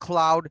use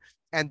cloud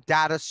and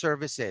data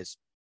services.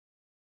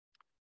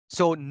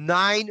 So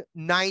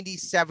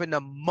 $9.97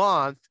 a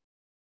month,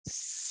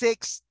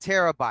 6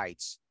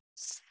 terabytes,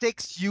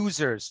 6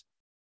 users,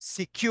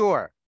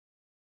 secure,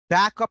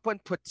 backup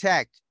and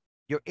protect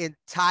your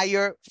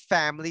entire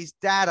family's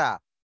data.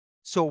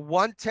 So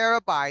 1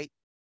 terabyte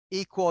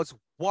equals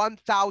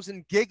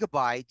 1,000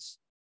 gigabytes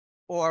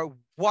or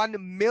 1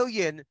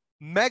 million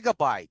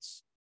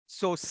megabytes.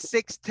 So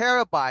 6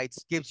 terabytes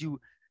gives you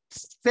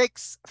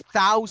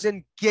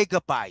 6,000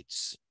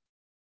 gigabytes.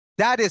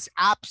 That is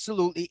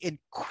absolutely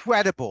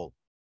incredible.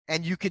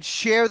 And you can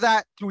share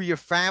that through your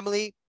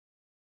family,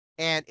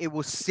 and it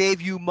will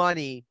save you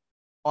money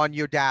on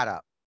your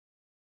data.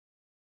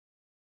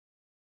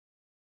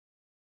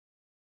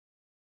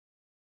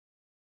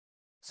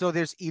 So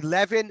there's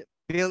 11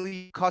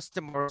 billion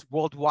customers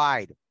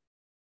worldwide.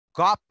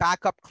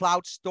 Gotbackup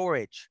cloud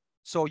storage.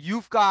 So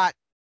you've got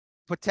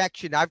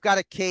protection. I've got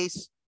a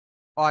case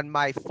on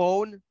my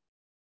phone,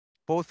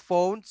 both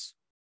phones,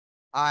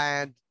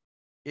 and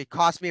it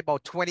cost me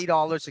about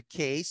 $20 a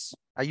case.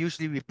 I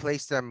usually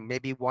replace them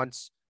maybe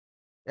once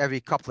every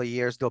couple of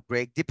years. They'll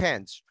break,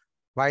 depends,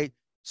 right?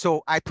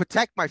 So I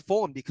protect my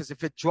phone because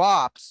if it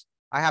drops,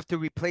 I have to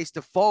replace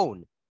the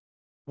phone.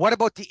 What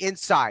about the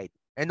inside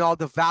and all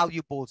the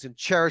valuables and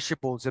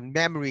cherishables and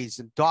memories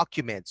and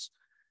documents?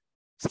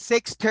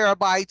 6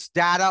 terabytes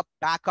data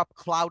backup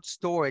cloud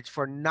storage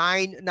for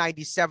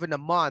 $9.97 a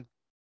month.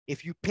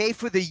 If you pay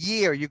for the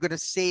year, you're going to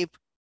save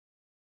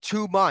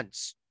 2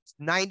 months. It's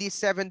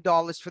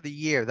 $97 for the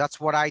year. That's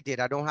what I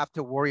did. I don't have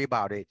to worry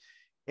about it.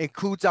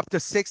 Includes up to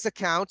 6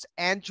 accounts,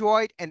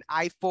 Android and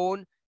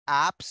iPhone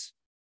apps.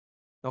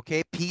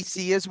 Okay,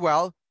 PC as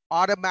well.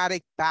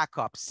 Automatic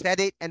backup.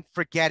 Set it and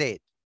forget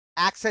it.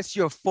 Access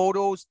your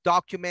photos,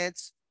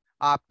 documents,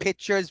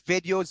 pictures,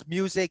 videos,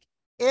 music,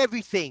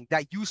 everything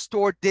that you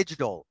store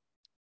digital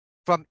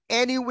from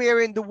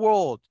anywhere in the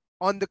world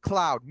on the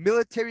cloud.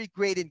 Military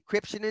grade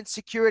encryption and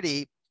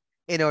security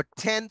in a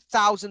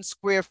 10,000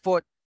 square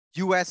foot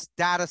US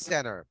data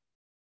center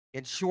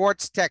in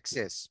Schwartz,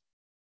 Texas.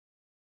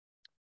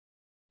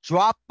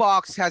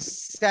 Dropbox has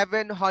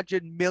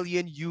 700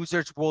 million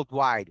users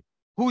worldwide.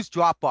 Who's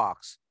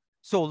Dropbox?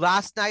 So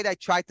last night I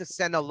tried to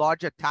send a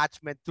large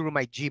attachment through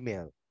my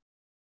Gmail.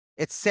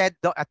 It said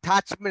the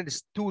attachment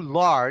is too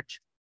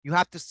large. You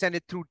have to send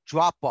it through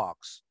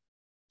Dropbox.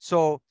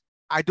 So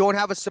I don't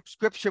have a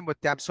subscription with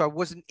them, so I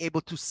wasn't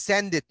able to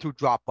send it through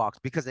Dropbox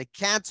because I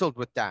canceled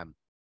with them.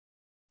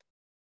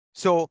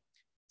 So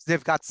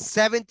they've got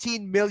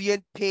 17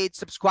 million paid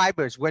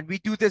subscribers. When we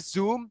do this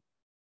Zoom,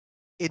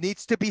 it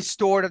needs to be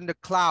stored in the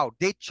cloud.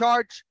 They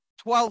charge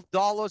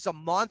 $12 a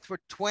month for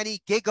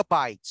 20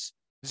 gigabytes.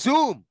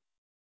 Zoom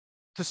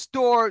to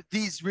store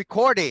these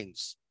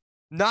recordings.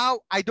 Now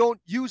I don't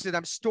use it.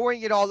 I'm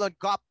storing it all on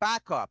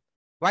Gotbackup,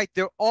 right?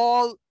 They're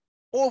all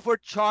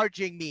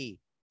overcharging me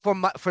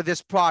for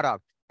this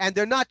product, and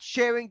they're not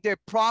sharing their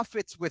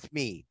profits with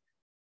me.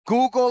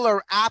 Google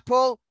or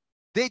Apple,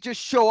 they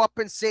just show up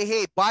and say,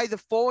 hey, buy the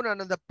phone,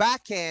 and on the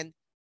back end,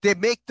 they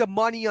make the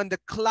money on the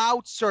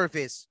cloud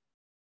service,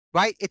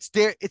 right? It's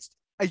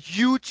a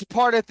huge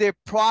part of their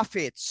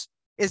profits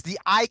is the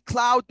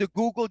iCloud, the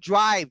Google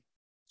Drive.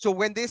 So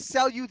when they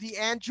sell you the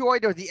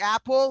Android or the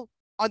Apple,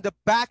 on the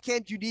back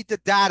end, you need the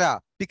data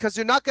because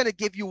they're not going to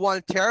give you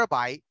 1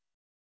 terabyte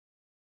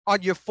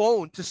on your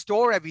phone to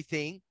store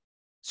everything.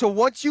 So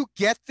once you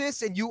get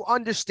this and you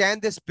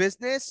understand this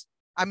business,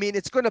 I mean,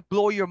 it's going to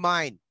blow your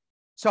mind.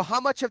 So how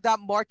much of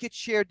that market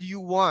share do you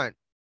want?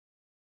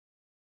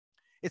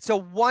 It's a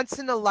once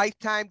in a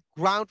lifetime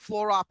ground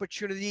floor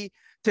opportunity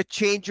to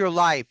change your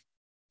life.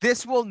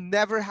 This will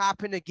never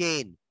happen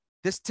again.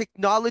 This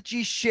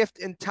technology shift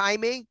in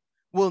timing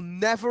will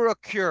never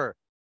occur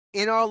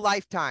in our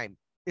lifetime.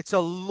 It's a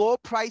low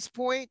price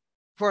point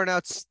for an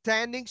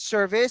outstanding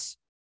service.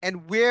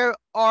 And why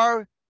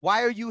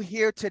are you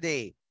here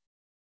today?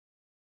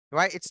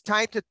 Right? It's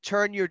time to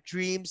turn your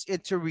dreams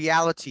into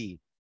reality.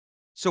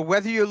 So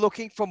whether you're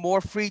looking for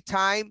more free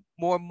time,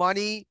 more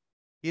money,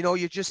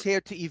 you're just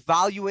here to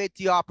evaluate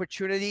the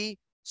opportunity,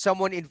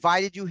 someone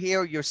invited you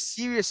here, you're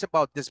serious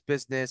about this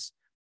business,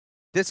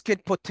 this can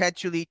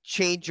potentially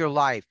change your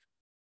life.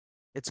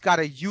 It's got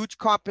a huge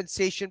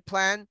compensation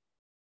plan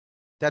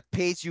that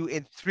pays you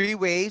in 3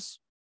 ways.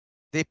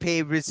 They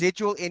pay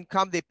residual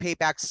income. They pay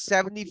back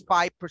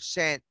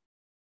 75%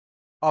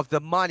 of the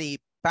money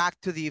back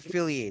to the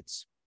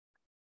affiliates.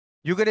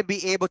 You're going to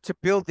be able to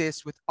build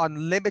this with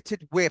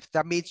unlimited width.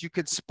 That means you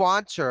can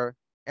sponsor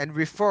and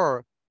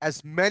refer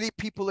as many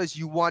people as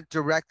you want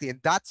directly. And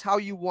that's how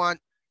you want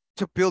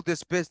to build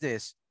this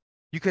business.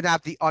 You can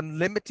have the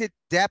unlimited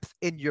depth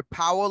in your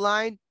power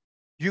line.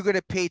 You're going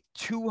to pay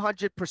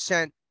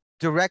 200%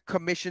 direct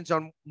commissions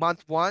on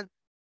month one.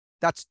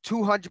 That's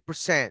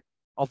 200%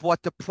 of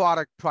what the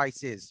product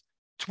price is.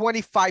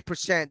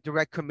 25%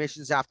 direct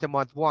commissions after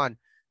month one.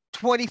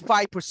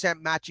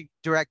 25% matching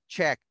direct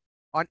check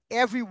on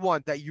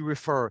everyone that you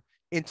refer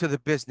into the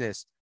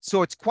business.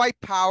 So it's quite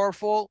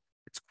powerful,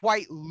 it's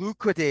quite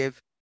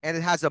lucrative, and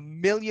it has $1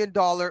 million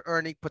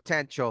earning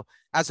potential.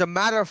 As a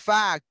matter of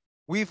fact,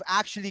 we've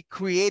actually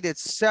created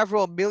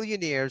several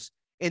millionaires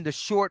in the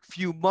short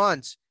few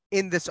months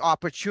in this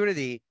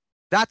opportunity.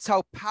 That's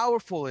how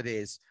powerful it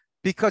is,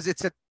 because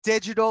it's a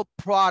digital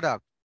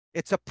product.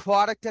 It's a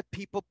product that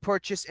people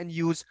purchase and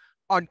use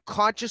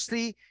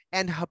unconsciously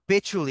and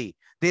habitually.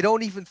 They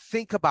don't even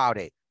think about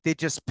it. They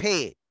just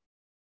pay it.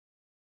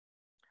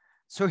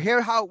 So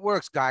here's how it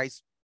works,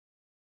 guys.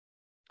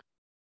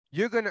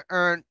 You're going to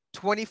earn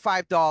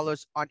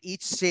 $25 on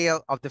each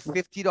sale of the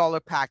 $50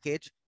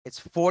 package. It's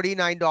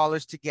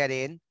 $49 to get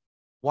in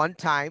one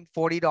time,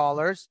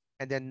 $40,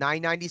 and then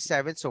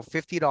 $9.97, so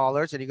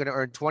 $50, and you're going to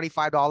earn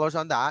 $25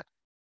 on that.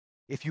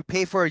 If you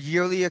pay for a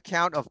yearly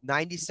account of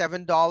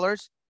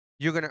 $97,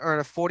 you're going to earn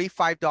a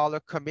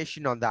 $45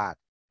 commission on that.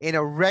 In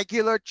a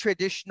regular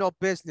traditional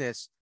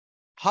business,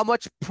 how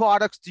much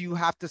products do you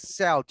have to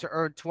sell to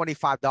earn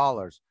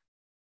 $25?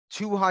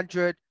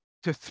 200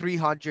 to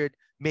 300,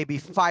 maybe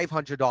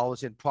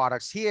 $500 in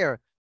products. Here,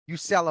 you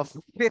sell a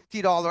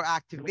 $50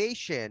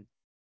 activation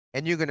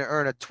and you're going to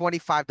earn a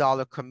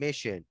 $25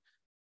 commission.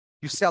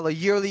 You sell a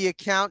yearly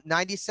account,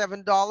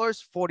 $97,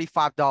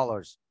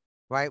 $45,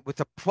 right? With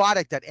a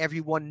product that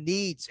everyone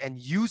needs and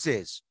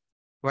uses,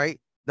 right?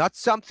 Not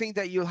something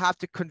that you have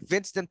to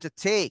convince them to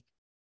take.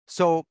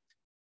 So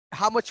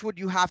how much would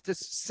you have to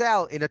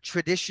sell in a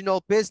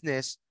traditional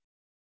business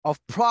of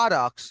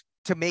products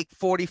to make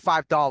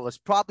 $45?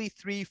 Probably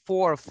 $300, $400,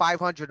 or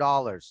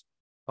 $500.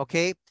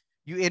 Okay,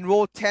 you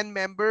enroll 10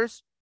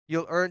 members,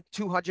 you'll earn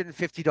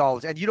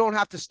 $250, and you don't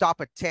have to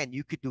stop at 10.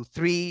 You could do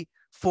 3,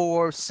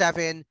 4,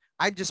 7.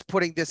 I'm just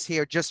putting this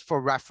here just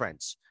for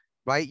reference,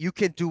 right? You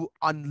can do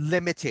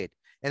unlimited,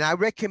 and I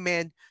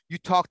recommend you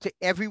talk to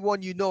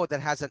everyone you know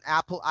that has an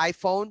Apple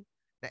iPhone,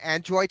 an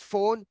Android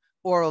phone,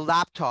 or a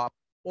laptop,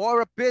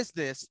 or a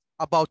business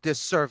about this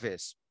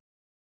service,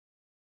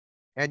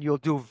 and you'll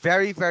do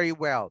very, very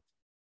well.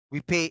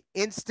 We pay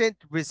instant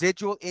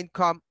residual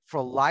income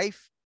for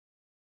life,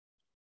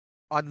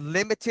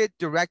 unlimited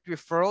direct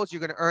referrals. You're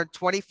going to earn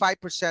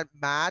 25%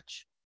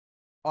 match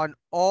on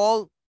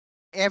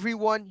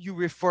everyone you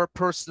refer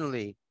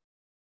personally.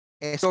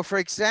 And so, for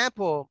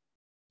example,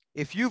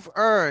 if you've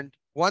earned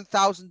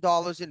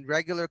 $1,000 in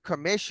regular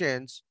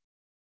commissions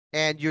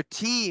and your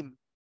team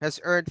has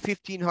earned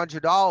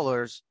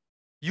 $1,500,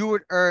 you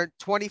would earn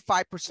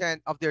 25%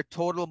 of their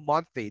total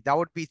monthly. That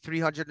would be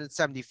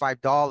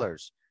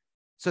 $375.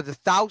 So the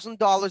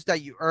 $1,000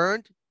 that you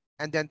earned,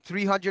 and then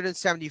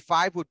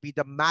 $375 would be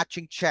the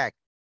matching check.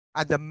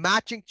 And the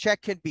matching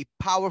check can be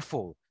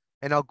powerful.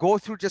 And I'll go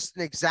through just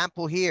an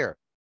example here.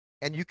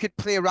 And you could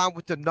play around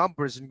with the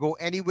numbers and go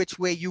any which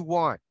way you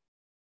want.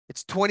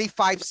 It's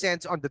 25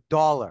 cents on the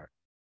dollar,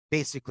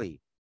 basically.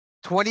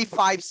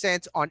 25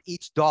 cents on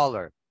each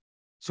dollar.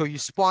 So you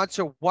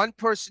sponsor one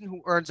person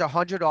who earns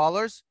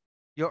 $100,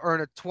 you'll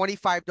earn a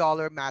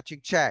 $25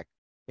 matching check.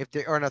 If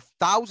they earn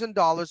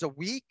 $1,000 a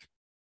week,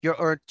 you'll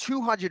earn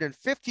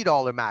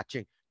 $250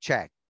 matching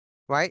check,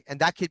 right? And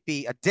that could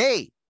be a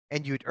day,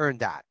 and you'd earn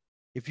that.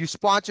 If you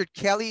sponsored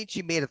Kelly and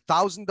she made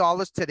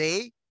 $1,000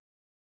 today,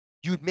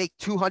 you'd make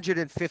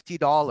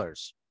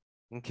 $250,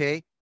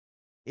 okay?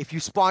 If you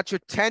sponsor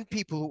 10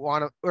 people who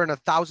want to earn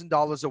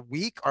 $1,000 a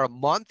week or a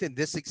month in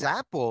this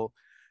example,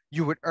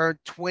 you would earn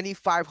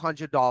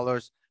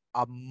 $2,500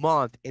 a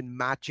month in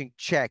matching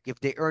check. If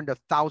they earned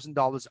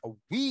 $1,000 a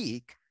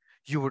week,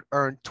 you would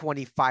earn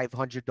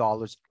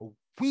 $2,500 a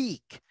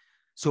week.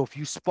 So if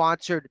you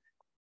sponsored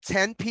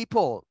 10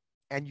 people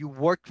and you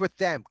worked with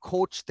them,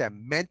 coached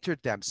them,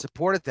 mentored them,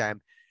 supported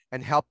them,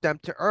 and helped them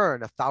to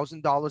earn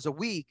 $1,000 a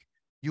week,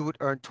 you would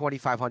earn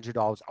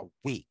 $2,500 a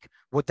week.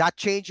 Would that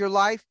change your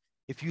life?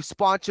 If you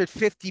sponsored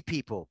 50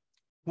 people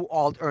who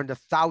all earned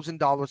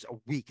 $1,000 a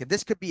week, and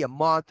this could be a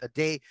month, a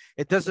day,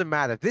 it doesn't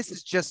matter. This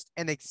is just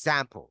an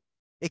example.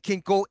 It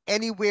can go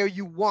anywhere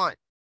you want,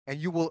 and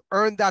you will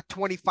earn that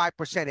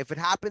 25%. If it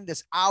happened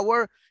this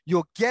hour,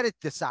 you'll get it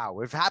this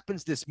hour. If it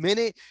happens this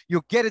minute,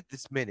 you'll get it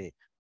this minute,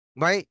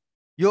 right?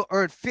 You'll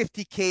earn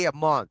 $50K a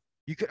month.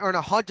 You can earn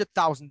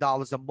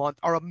 $100,000 a month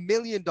or $1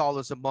 million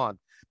a month,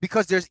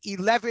 because there's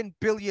 11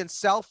 billion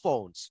cell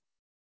phones,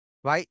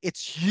 right?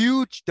 It's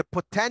huge, the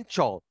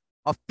potential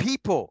of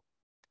people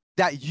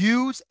that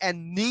use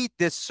and need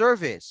this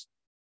service.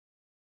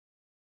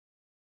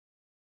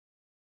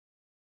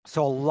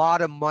 So a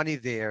lot of money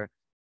there.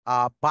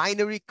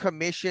 Binary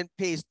commission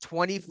pays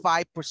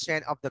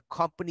 25% of the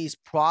company's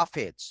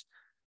profits.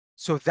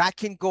 So that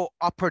can go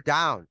up or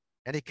down,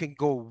 and it can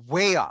go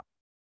way up.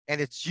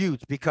 And it's huge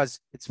because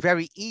it's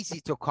very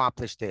easy to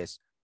accomplish this.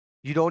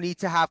 You don't need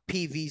to have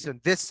PVs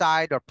on this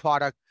side or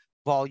product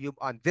volume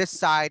on this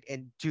side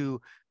and to,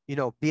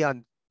 be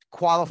on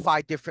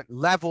qualified different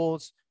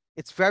levels.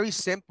 It's very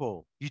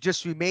simple. You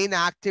just remain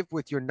active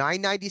with your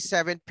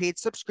 $9.97 paid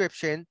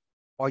subscription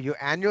or your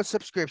annual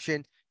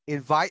subscription,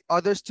 invite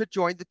others to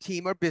join the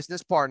team or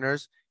business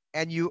partners,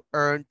 and you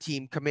earn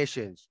team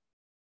commissions.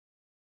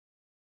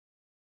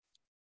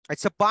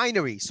 It's a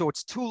binary, so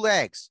it's two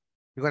legs.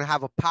 You're going to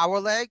have a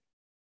power leg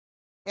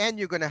and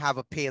you're going to have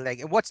a pay leg.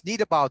 And what's neat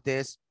about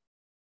this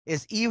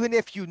is even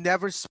if you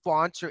never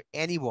sponsor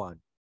anyone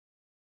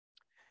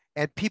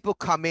and people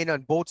come in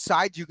on both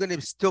sides, you're going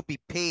to still be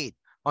paid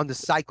on the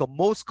cycle.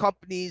 Most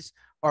companies,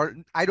 or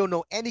I don't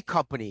know any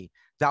company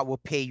that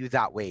will pay you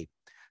that way.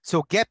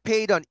 So get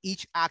paid on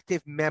each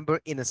active member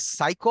in a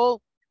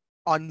cycle,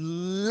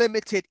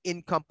 unlimited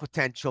income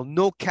potential,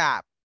 no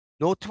cap,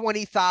 no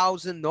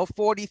 20,000, no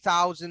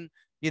 40,000.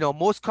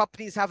 Most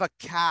companies have a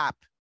cap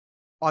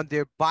on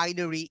their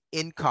binary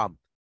income.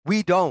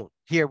 We don't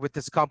here with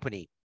this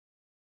company.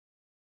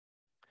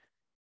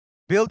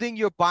 Building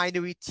your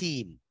binary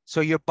team.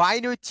 So your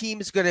binary team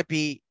is going to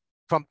be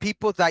from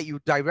people that you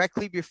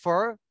directly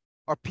refer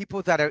or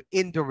people that are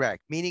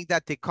indirect, meaning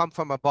that they come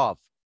from above.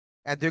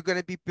 And they're going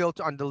to be built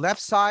on the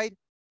left side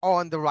or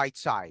on the right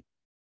side.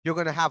 You're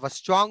going to have a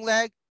strong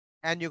leg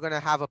and you're going to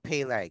have a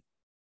pay leg.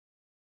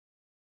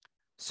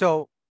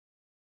 So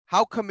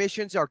how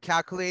commissions are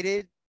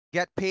calculated: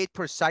 get paid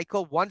per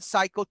cycle, 1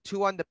 cycle,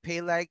 2 on the pay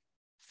leg,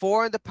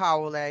 4 on the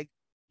power leg.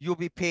 You'll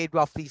be paid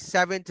roughly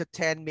 7 to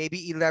 10,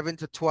 maybe 11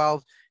 to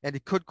 12, and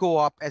it could go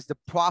up as the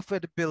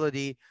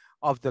profitability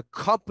of the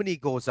company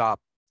goes up.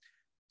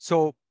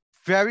 So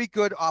very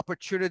good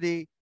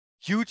opportunity,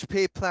 huge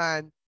pay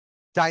plan,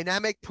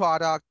 dynamic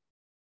product,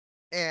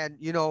 and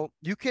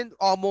you can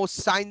almost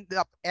sign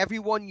up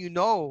everyone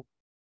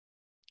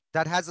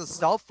that has a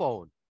cell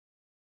phone.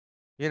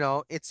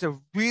 It's a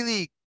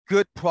really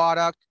good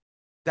product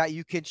that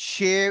you can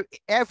share.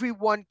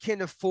 Everyone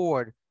can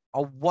afford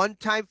a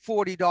one-time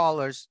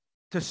 $40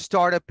 to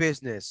start a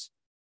business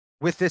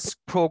with this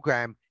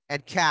program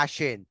and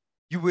cash in.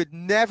 You would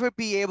never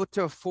be able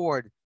to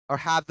afford or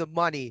have the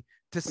money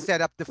to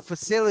set up the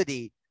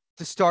facility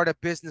to start a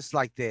business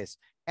like this.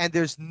 And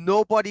there's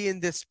nobody in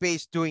this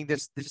space doing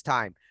this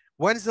time.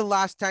 When's the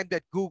last time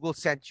that Google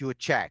sent you a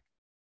check?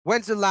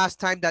 When's the last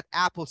time that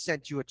Apple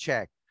sent you a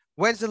check?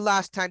 When's the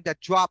last time that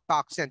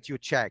Dropbox sent you a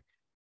check?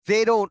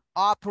 They don't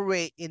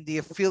operate in the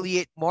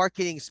affiliate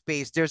marketing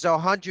space. There's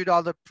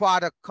 $100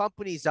 product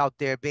companies out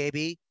there,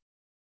 baby.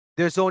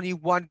 There's only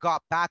one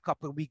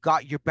Gotbackup, and we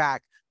got your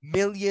back. $1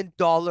 million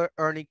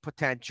earning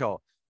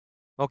potential.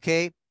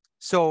 Okay?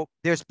 So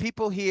there's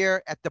people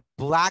here at the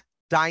Black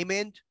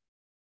Diamond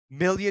 $1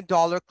 Million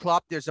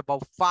Club. There's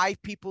about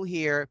 5 people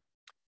here,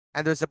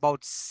 and there's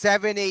about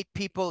 7, 8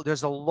 people.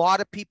 There's a lot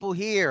of people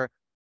here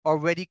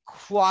already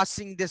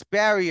crossing this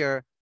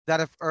barrier that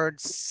have earned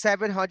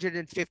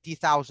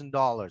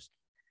 $750,000.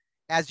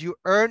 As you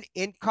earn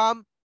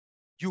income,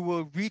 you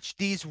will reach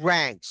these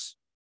ranks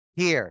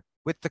here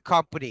with the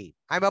company.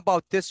 I'm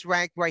about this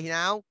rank right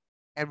now,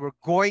 and we're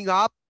going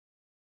up,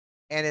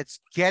 and it's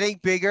getting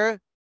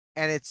bigger,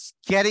 and it's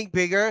getting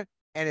bigger,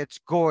 and it's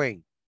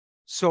going.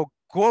 So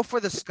go for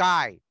the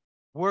sky.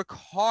 Work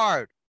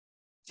hard.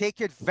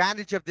 Take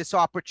advantage of this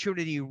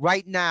opportunity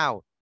right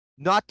now.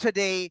 Not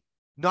today,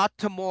 not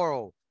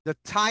tomorrow. The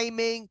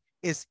timing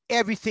is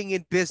everything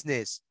in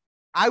business.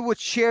 I would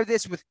share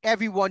this with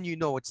everyone you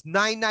know. It's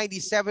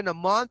 $9.97 a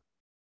month,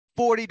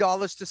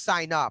 $40 to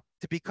sign up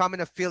to become an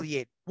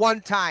affiliate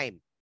one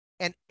time.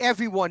 And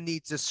everyone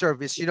needs this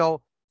service. A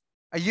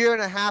year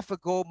and a half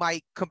ago, my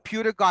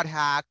computer got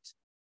hacked,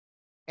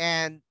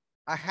 and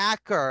a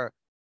hacker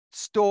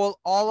stole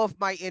all of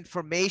my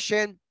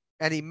information,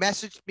 and he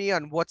messaged me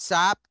on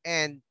WhatsApp,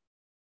 and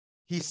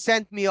he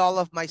sent me all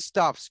of my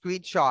stuff,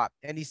 screenshot,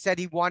 and he said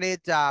he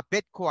wanted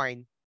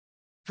Bitcoin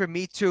for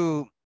me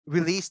to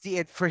release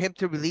for him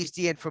to release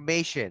the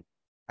information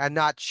and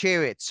not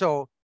share it.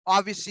 So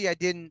obviously I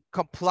didn't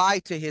comply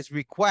to his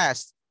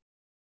request,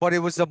 but it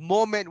was a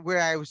moment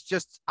where I was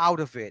just out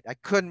of it. I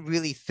couldn't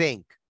really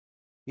think.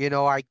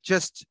 My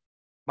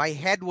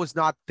head was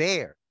not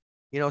there.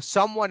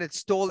 Someone had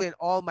stolen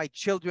all my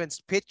children's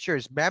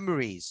pictures,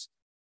 memories,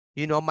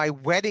 my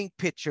wedding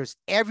pictures,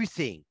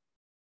 everything,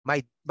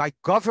 my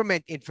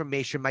government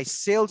information, my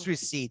sales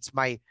receipts,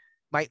 my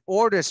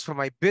orders for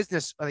my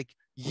business, like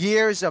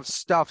years of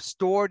stuff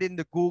stored in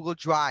the Google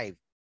Drive.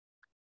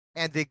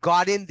 And they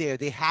got in there,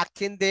 they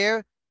hacked in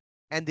there,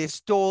 and they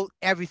stole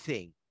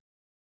everything.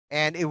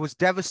 And it was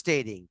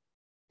devastating.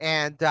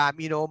 And,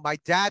 my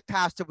dad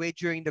passed away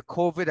during the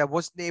COVID. I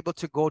wasn't able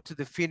to go to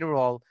the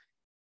funeral,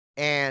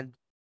 and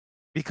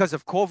because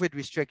of COVID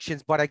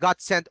restrictions, but I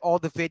got sent all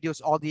the videos,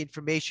 all the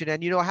information,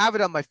 and, I have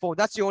it on my phone.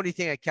 That's the only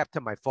thing I kept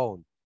on my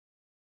phone.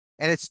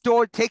 And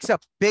takes a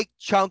big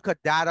chunk of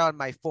data on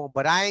my phone,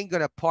 but I ain't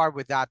going to part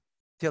with that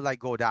till I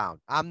go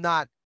down.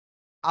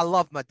 I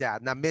love my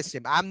dad and I miss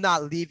him. I'm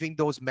not leaving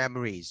those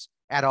memories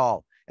at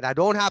all. And I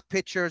don't have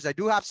pictures. I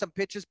do have some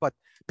pictures, but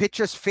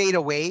pictures fade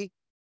away.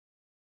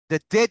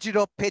 The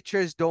digital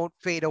pictures don't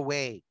fade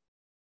away,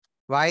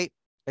 right?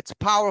 It's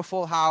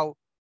powerful how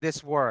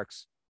this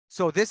works.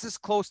 So this is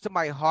close to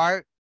my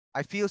heart.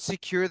 I feel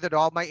secure that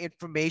all my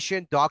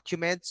information,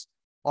 documents,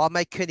 all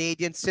my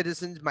Canadian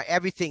citizens, my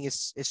everything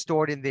is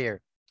stored in there.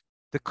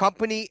 The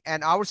company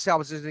and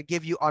ourselves is going to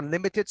give you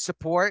unlimited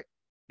support.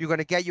 You're going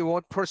to get your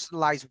own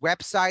personalized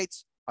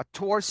websites, a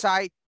tour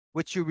site,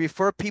 which you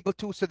refer people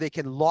to so they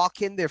can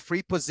lock in their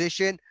free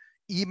position,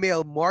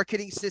 email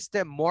marketing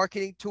system,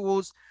 marketing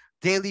tools,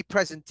 daily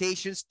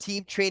presentations,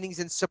 team trainings,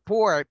 and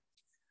support.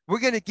 We're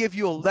going to give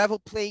you a level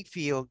playing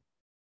field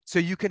so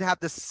you can have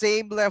the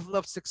same level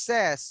of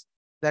success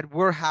that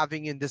we're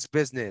having in this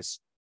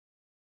business.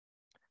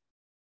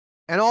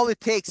 And all it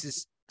takes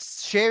is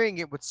sharing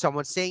it with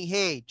someone, saying,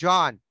 hey,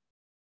 John,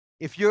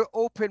 if you're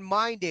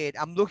open-minded,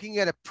 I'm looking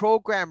at a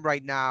program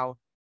right now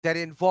that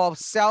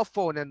involves cell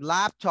phone and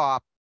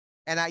laptop,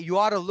 and you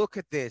ought to look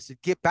at this.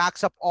 It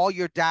backs up all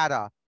your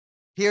data.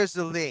 Here's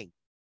the link,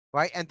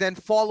 right? And then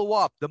follow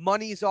up. The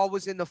money is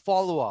always in the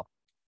follow-up.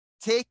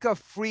 Take a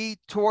free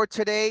tour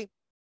today.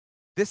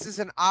 This is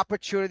an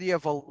opportunity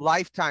of a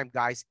lifetime,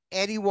 guys.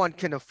 Anyone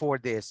can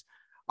afford this.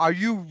 Are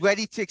you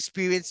ready to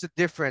experience the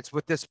difference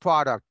with this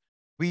product?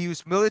 We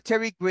use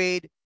military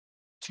grade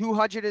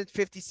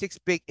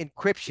 256-bit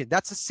encryption.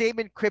 That's the same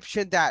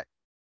encryption that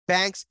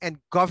banks and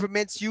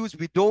governments use.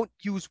 We don't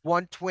use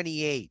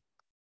 128.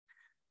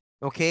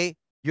 Okay?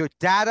 Your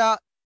data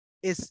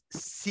is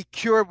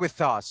secure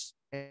with us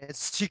and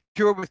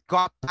secure with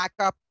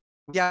Gotbackup.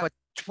 We have a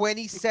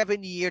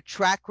 27-year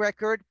track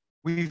record.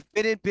 We've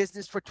been in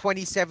business for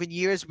 27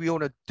 years. We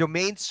own a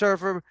domain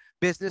server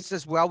business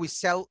as well. We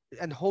sell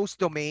and host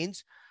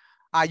domains.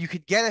 You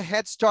can get a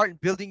head start in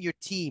building your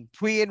team.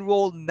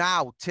 Pre-enroll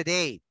now,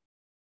 today.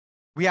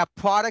 We have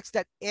products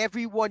that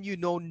everyone you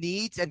know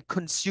needs and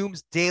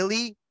consumes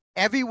daily.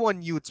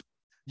 Everyone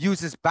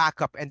uses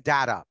backup and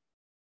data.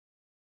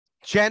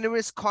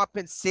 Generous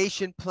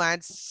compensation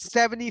plans,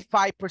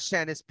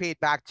 75% is paid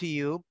back to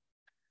you.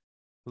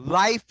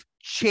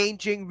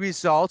 Life-changing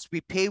results.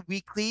 We pay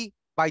weekly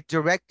by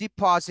direct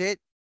deposit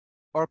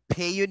or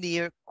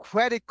Payoneer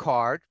credit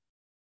card.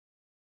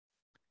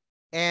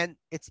 And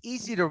it's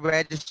easy to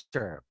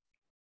register.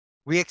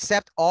 We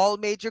accept all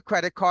major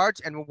credit cards,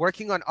 and we're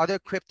working on other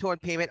crypto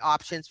and payment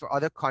options for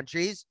other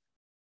countries.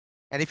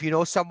 And if you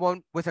know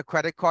someone with a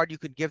credit card, you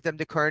can give them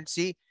the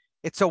currency.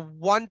 It's a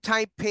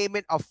one-time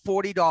payment of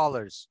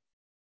 $40.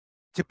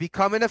 To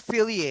become an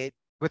affiliate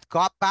with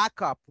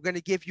Gotbackup, we're going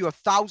to give you a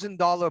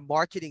 $1,000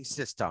 marketing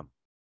system.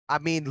 I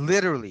mean,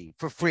 literally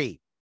for free.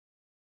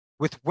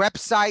 With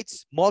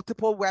websites,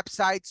 multiple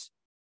websites,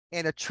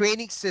 and a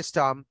training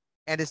system.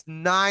 And it's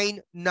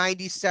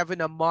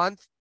 $9.97 a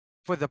month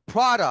for the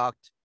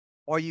product,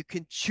 or you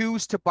can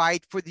choose to buy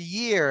it for the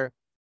year,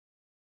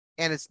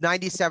 and it's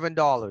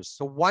 $97.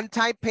 So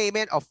one-time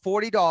payment of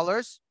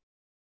 $40.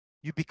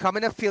 You become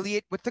an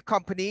affiliate with the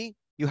company.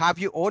 You have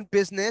your own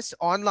business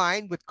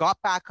online with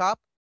Gotbackup.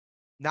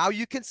 Now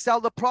you can sell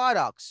the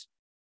products.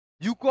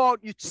 You go out,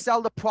 you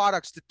sell the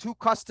products to 2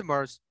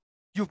 customers.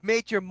 You've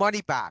made your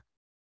money back.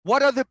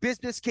 What other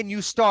business can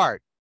you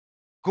start?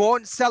 Go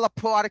and sell a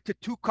product to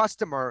 2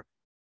 customers,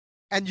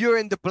 and you're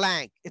in the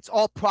blank. It's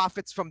all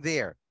profits from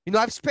there. You know,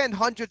 I've spent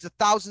hundreds of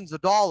thousands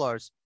of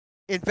dollars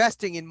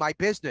investing in my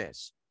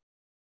business,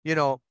 you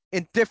know,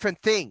 in different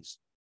things,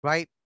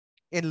 right?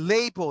 In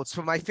labels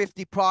for my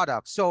 50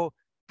 products. So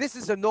this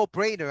is a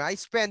no-brainer. I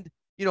spend,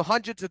 you know,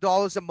 hundreds of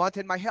dollars a month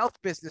in my health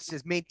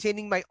businesses,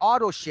 maintaining my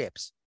auto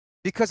ships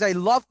because I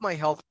love my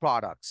health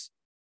products,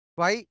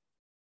 right?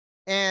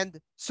 And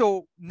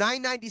so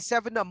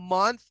 $9.97 a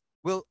month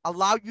will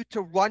allow you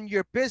to run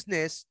your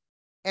business.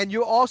 And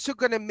you're also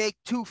going to make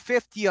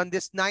 $250 on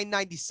this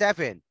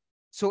 $9.97.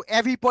 So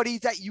everybody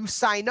that you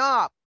sign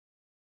up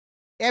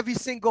every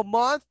single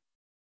month,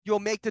 you'll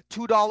make the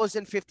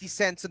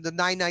 $2.50 on the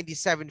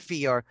 $9.97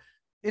 fee, or,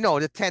 you know,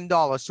 the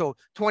 $10. So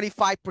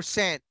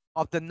 25%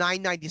 of the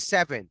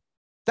 $9.97.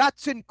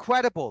 That's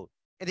incredible.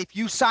 And if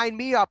you sign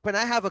me up and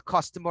I have a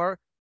customer,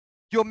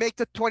 you'll make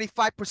the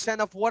 25%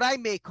 of what I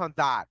make on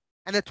that,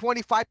 and the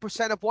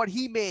 25% of what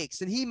he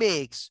makes, and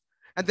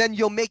then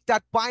you'll make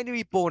that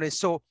binary bonus.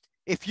 So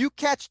if you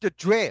catch the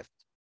drift,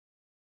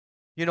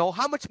 you know,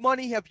 how much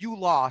money have you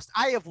lost?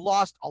 I have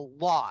lost a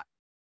lot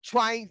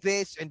trying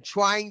this and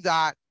trying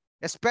that,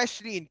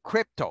 especially in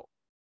crypto,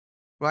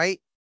 right?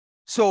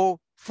 So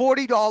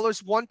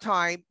 $40 one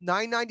time,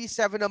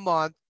 $9.97 a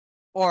month,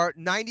 or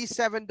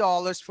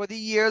 $97 for the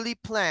yearly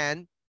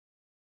plan.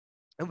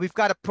 And we've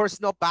got a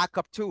personal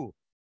backup too.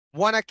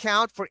 One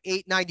account for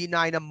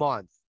 $8.99 a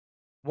month,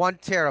 1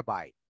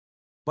 terabyte.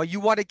 But you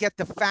want to get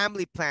the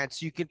family plan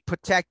so you can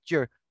protect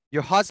your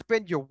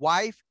husband, your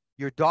wife,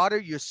 your daughter,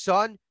 your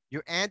son,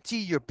 your auntie,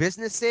 your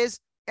businesses,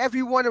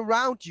 everyone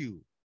around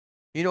you.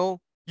 You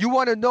know, You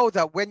want to know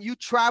that when you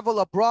travel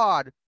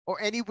abroad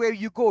or anywhere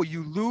you go,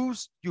 you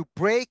lose, you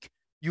break,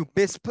 you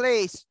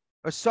misplace,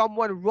 or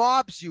someone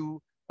robs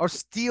you or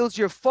steals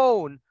your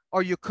phone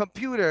or your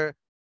computer,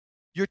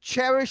 your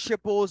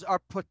cherishables are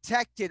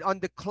protected on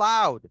the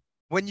cloud.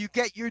 When you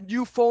get your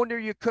new phone or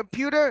your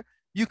computer,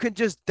 you can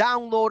just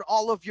download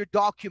all of your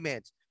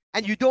documents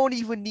and you don't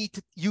even need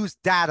to use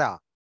data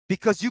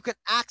because you can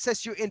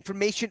access your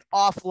information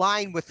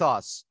offline with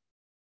us.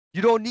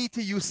 You don't need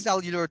to use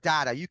cellular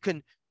data. You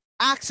can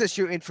access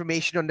your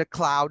information on the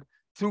cloud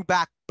through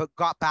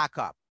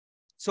Gotbackup.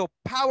 So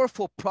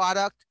powerful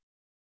product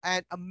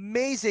and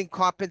amazing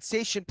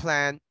compensation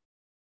plan.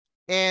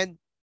 And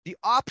the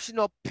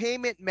optional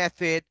payment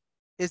method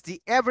is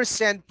the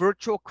Eversend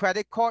virtual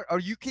credit card, or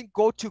you can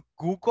go to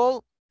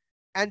Google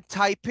and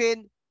type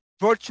in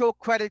virtual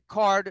credit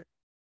card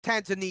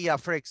Tanzania,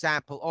 for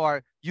example,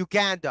 or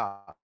Uganda,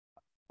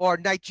 or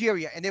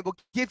Nigeria, and it will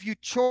give you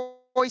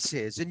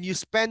choices, and you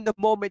spend the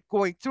moment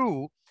going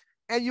through,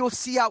 and you'll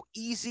see how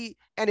easy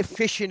and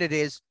efficient it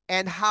is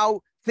and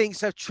how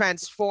things have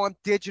transformed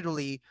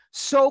digitally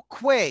so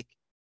quick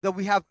that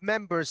we have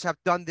members have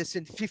done this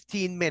in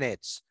 15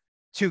 minutes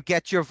to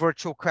get your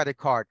virtual credit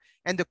card.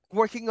 And they're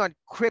working on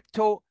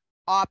crypto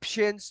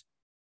options,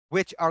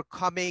 which are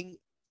coming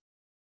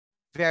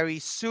very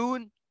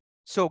soon.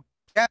 So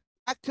get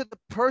back to the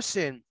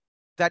person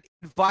that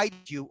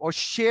invited you, or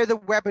share the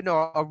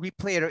webinar or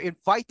replay it, or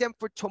invite them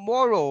for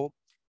tomorrow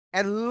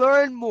and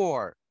learn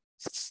more.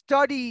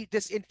 Study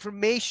this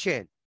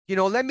information. You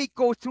know, let me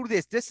go through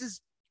this. This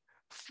is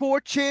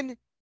Fortune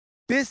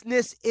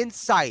Business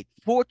Insight,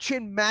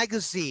 Fortune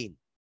Magazine,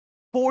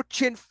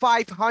 Fortune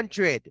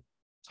 500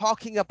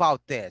 talking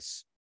about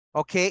this.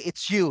 Okay,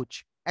 it's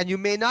huge. And you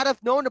may not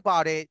have known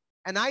about it,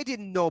 and I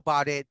didn't know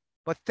about it,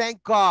 but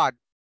thank God,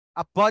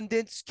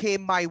 abundance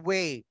came my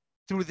way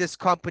through this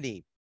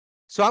company.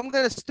 So I'm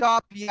going to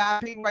stop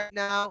yapping right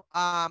now.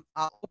 I'll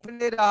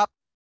open it up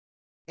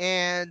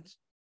and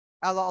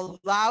I'll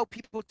allow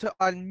people to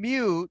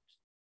unmute,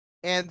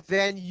 and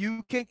then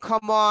you can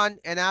come on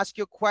and ask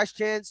your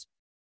questions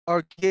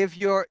or give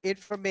your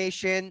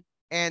information,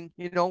 and,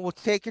 you know, we'll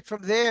take it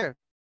from there.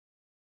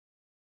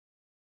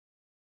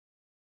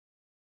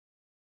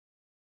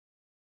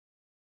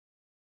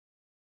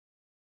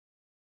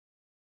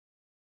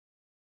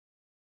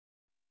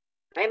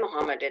 Hi,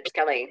 Mohamed, it's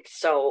Kelly.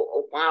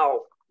 So,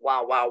 wow.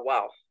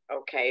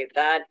 Okay,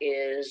 that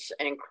is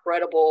an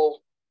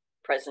incredible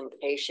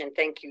presentation.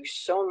 Thank you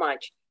so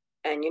much.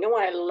 And you know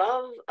what I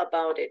love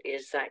about it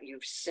is that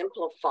you've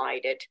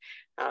simplified it,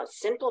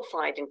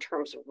 simplified in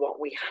terms of what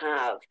we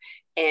have.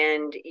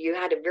 And you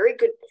had a very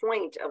good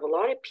point of a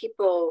lot of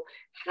people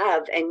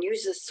have and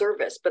use this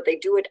service, but they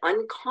do it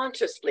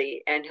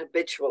unconsciously and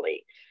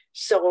habitually.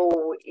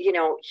 So, you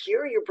know,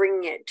 here you're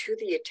bringing it to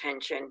the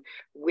attention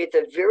with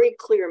a very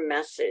clear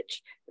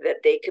message that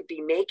they could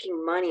be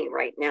making money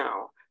right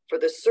now for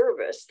the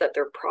service that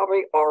they're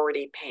probably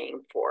already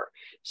paying for.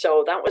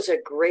 So that was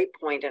a great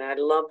point, and I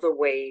love the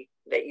way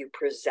that you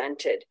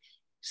presented.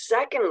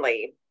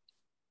 Secondly,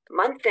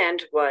 month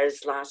end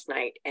was last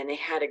night, and they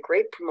had a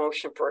great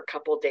promotion for a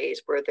couple of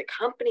days where the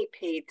company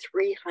paid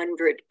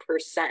 300%,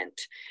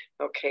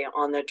 okay,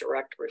 on the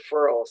direct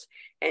referrals.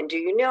 And do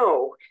you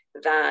know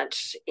that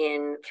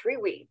in 3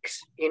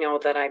 weeks, you know,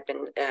 that I've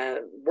been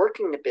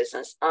working the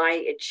business,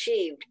 I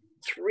achieved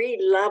 3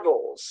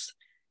 levels,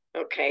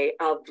 okay,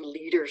 of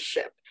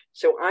leadership.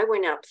 So I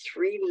went up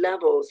 3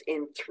 levels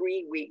in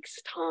 3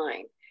 weeks'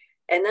 time.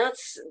 And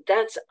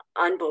that's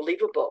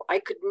unbelievable. I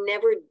could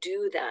never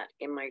do that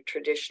in my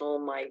traditional,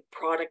 my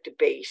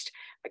product-based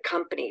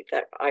company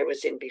that I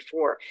was in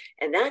before.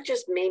 And that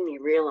just made me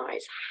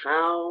realize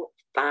how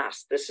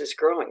fast this is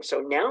growing.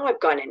 So now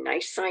I've got a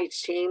nice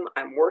sized team.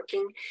 I'm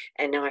working,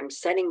 and now I'm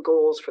setting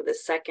goals for the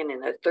second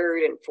and the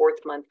third and fourth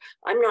month.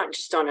 I'm not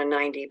just on a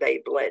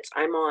 90-day blitz.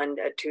 I'm on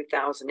a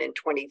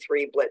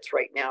 2023 blitz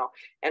right now.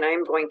 And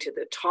I'm going to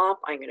the top.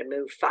 I'm going to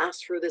move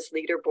fast through this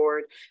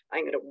leaderboard.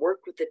 I'm going to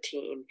work with the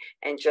team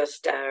and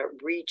just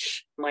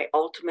reach my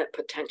ultimate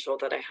potential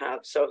that I have.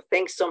 So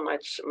thanks so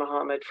much,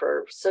 Mohamed,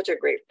 for such a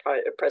great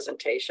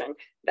presentation.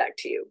 Back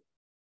to you.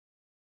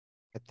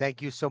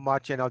 Thank you so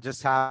much. And I'll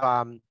just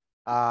have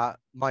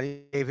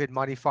David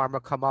Money Farmer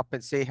come up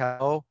and say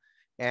hello.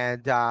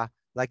 And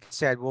like I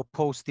said, we'll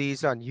post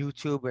these on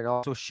YouTube and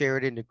also share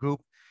it in the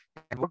group.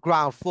 And we're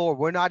ground floor.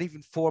 We're not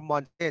even 4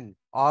 months in.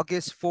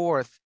 August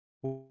 4th,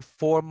 we're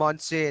 4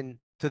 months in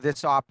to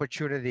this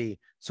opportunity.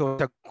 So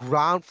it's a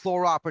ground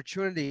floor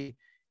opportunity.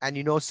 And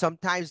you know,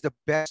 sometimes the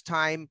best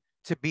time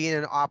to be in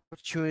an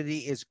opportunity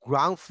is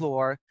ground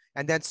floor.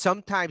 And then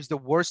sometimes the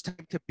worst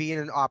time to be in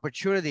an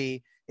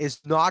opportunity is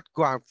not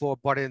ground floor.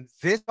 But in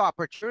this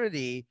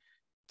opportunity,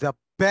 the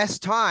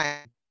best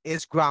time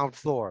is ground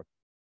floor.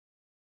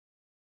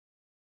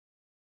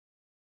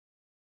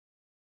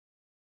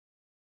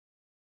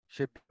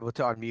 Should be able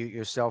to unmute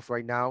yourself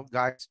right now,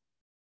 guys.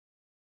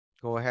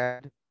 Go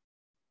ahead.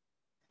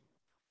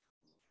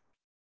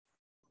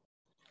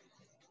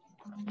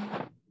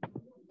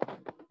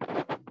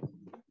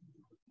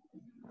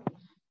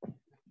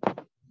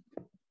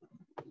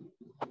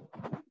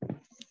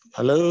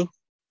 Hello?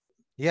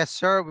 Yes,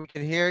 sir, we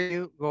can hear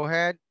you. Go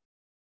ahead.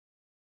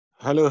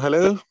 Hello,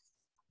 hello.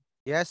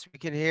 Yes, we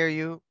can hear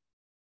you.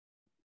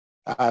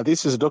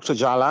 This is Dr.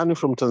 Jalani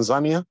from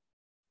Tanzania.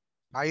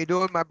 How you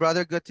doing, my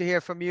brother? Good to hear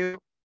from you.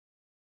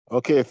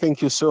 Okay,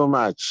 thank you so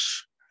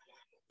much.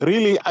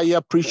 Really, I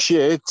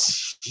appreciate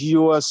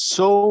you are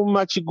so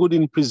much good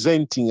in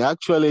presenting.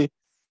 Actually,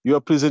 your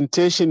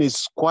presentation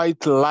is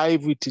quite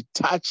live. It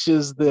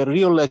touches the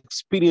real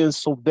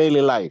experience of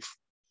daily life.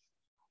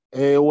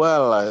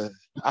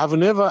 I've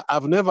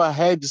never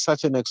had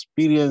such an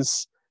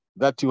experience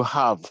that you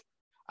have.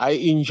 I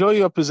enjoy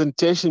your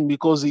presentation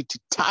because it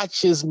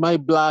touches my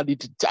blood,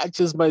 it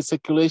touches my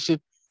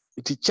circulation,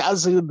 it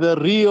touches the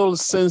real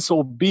sense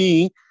of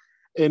being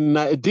and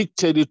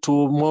addicted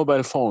to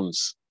mobile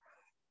phones.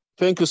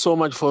 Thank you so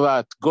much for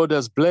that. God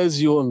has blessed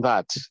you on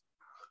that.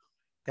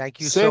 Thank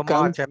you so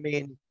much. I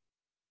mean,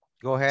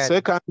 go ahead.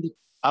 Second,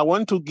 I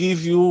want to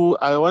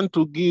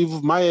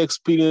give my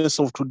experience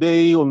of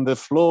today on the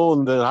floor,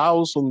 on the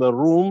house, on the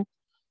room.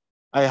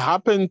 I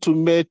happened to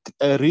meet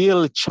a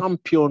real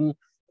champion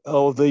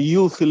of the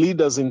youth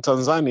leaders in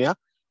Tanzania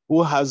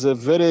who has a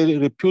very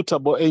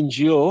reputable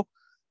NGO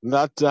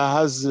that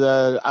has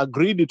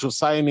agreed to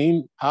sign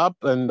in up,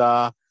 and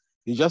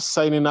he's just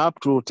signing up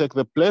to take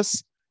the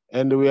place.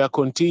 And we are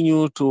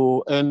continue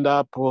to end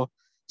up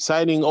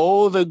signing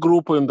all the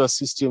group in the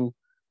system.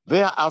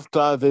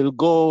 Thereafter, they'll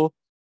go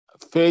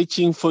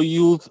fetching for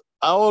youth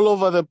all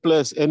over the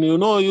place. And you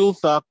know,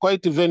 youth are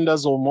quite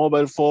vendors of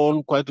mobile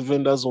phone, quite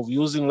vendors of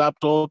using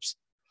laptops.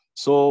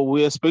 So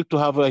we expect to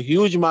have a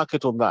huge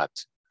market on that.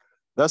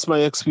 That's my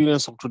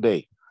experience of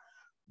today.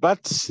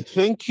 But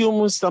thank you,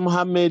 Mr.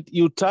 Mohammed.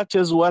 You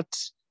touches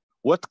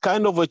what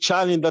kind of a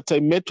challenge that I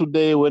met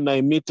today when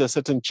I met a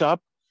certain chap.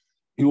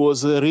 He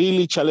was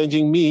really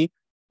challenging me.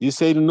 He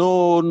said,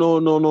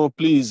 no,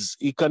 please.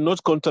 He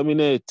cannot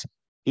contaminate.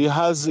 He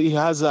has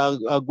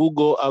a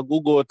Google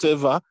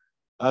whatever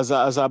as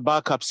a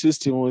backup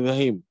system with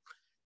him.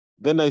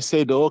 Then I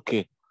said,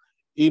 okay,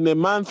 in a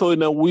month or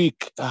in a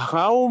week,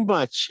 how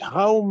much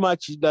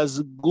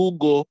does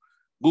Google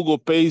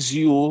pays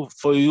you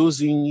for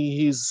using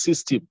his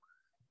system?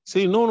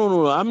 Say,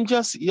 no, I'm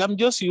just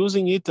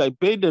using it. I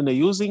paid and I'm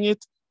using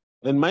it,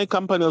 and my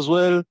company as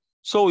well.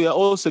 So we are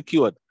all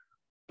secured.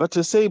 But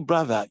to say,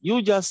 brother,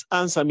 you just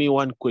answer me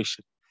one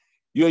question.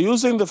 You're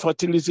using the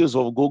facilities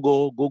of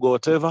Google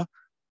whatever,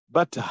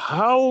 but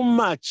how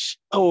much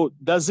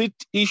does it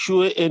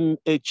issue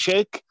a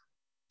check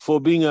for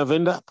being a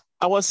vendor?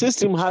 Our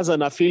system has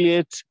an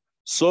affiliate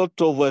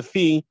sort of a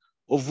thing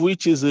of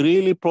which is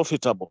really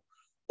profitable.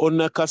 On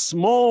like a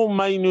small,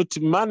 minute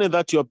money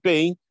that you're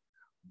paying,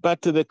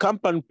 but the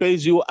company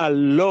pays you a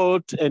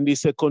lot and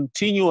it's a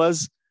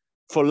continuous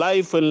for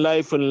life and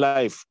life and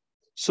life.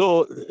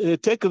 So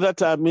take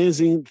that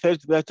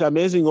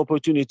amazing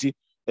opportunity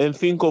and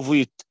think of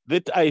it.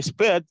 That I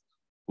spared,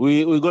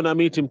 we're going to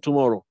meet him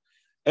tomorrow.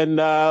 And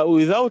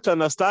without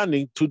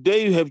understanding,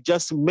 today you have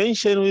just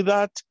mentioned with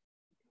that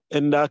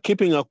and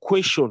keeping a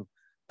question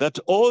that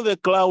all the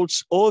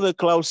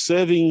cloud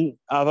saving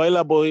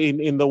available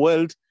in the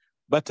world,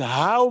 but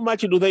how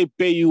much do they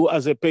pay you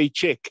as a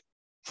paycheck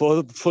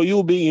for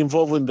you being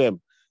involved in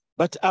them?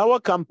 But our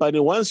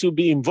company, once you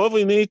be involved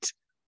in it,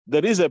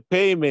 there is a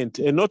payment,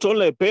 and not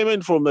only a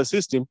payment from the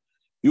system,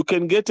 you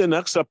can get an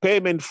extra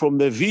payment from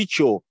the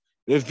virtual.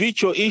 The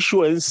virtual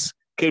issuance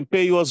can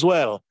pay you as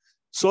well.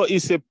 So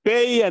it's a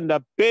pay and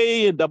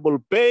a double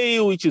pay,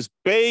 which is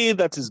pay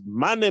that is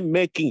money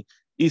making.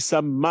 It's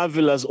a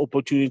marvelous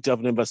opportunity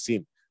I've never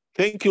seen.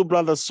 Thank you,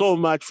 brother, so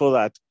much for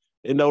that.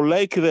 And I would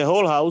like the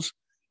whole house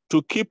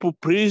to keep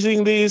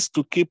praising this,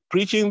 to keep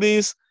preaching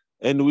this,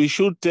 and we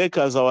should take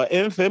as our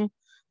anthem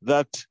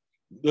that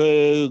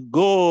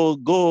go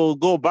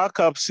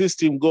backup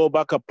system, go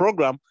backup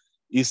program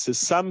is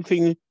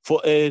something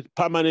for a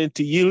permanent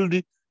yield.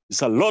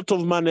 It's a lot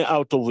of money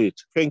out of it.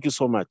 Thank you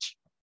so much.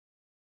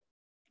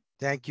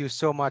 Thank you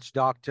so much,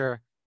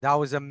 doctor. That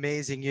was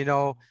amazing. You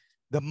know,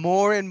 the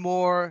more and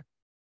more,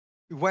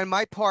 when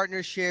my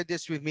partner shared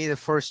this with me the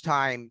first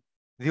time,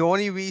 the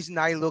only reason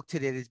I looked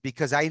at it is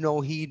because I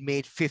know he'd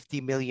made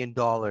 $50 million.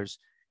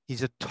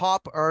 He's a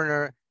top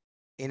earner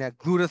in a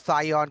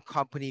glutathione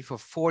company for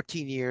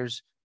 14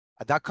 years.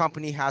 That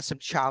company has some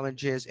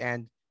challenges,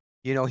 and,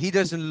 you know, he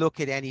doesn't look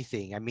at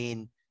anything. I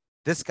mean,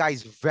 this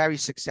guy's very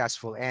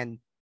successful, and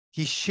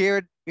he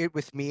shared it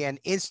with me, and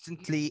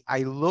instantly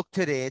I looked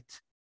at it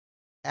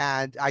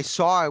and I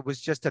saw it was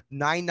just a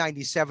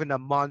 $9.97 a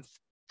month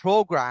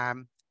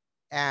program.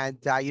 And,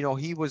 you know,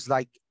 he was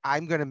like,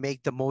 I'm going to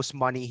make the most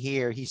money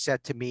here. He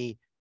said to me,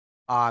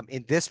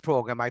 in this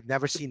program, I've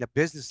never seen a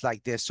business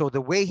like this. So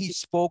the way he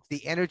spoke,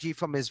 the energy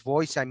from his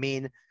voice, I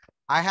mean,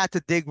 I had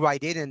to dig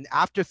right in. And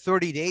after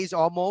 30 days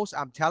almost,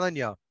 I'm telling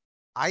you,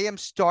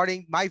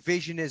 my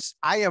vision is,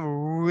 I am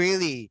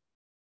really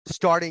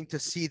starting to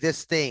see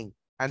this thing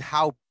and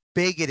how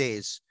big it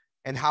is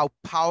and how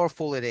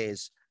powerful it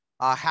is.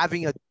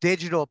 Having a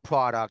digital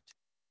product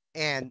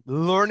and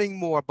learning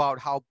more about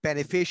how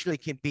beneficial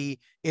it can be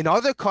in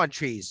other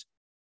countries.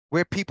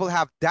 where people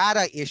have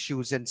data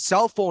issues and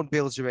cell phone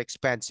bills are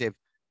expensive.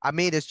 I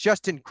mean, it's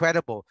just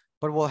incredible.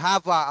 But we'll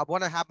have, I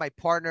want to have my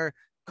partner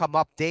come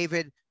up,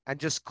 David, and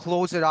just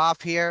close it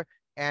off here.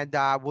 And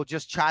we'll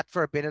just chat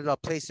for a minute. I'll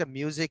play some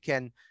music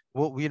and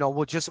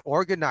we'll just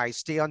organize,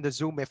 stay on the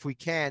Zoom if we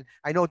can.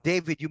 I know,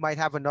 David, you might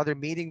have another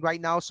meeting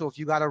right now. So if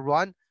you got to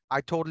run,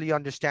 I totally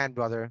understand,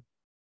 brother.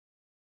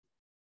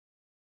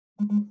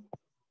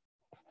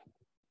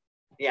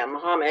 Yeah,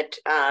 Mohamed,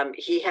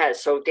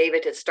 so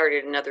David has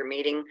started another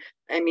meeting.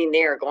 I mean,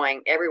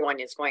 everyone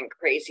is going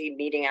crazy,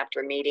 meeting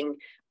after meeting.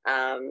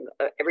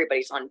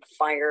 Everybody's on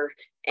fire,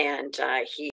 and he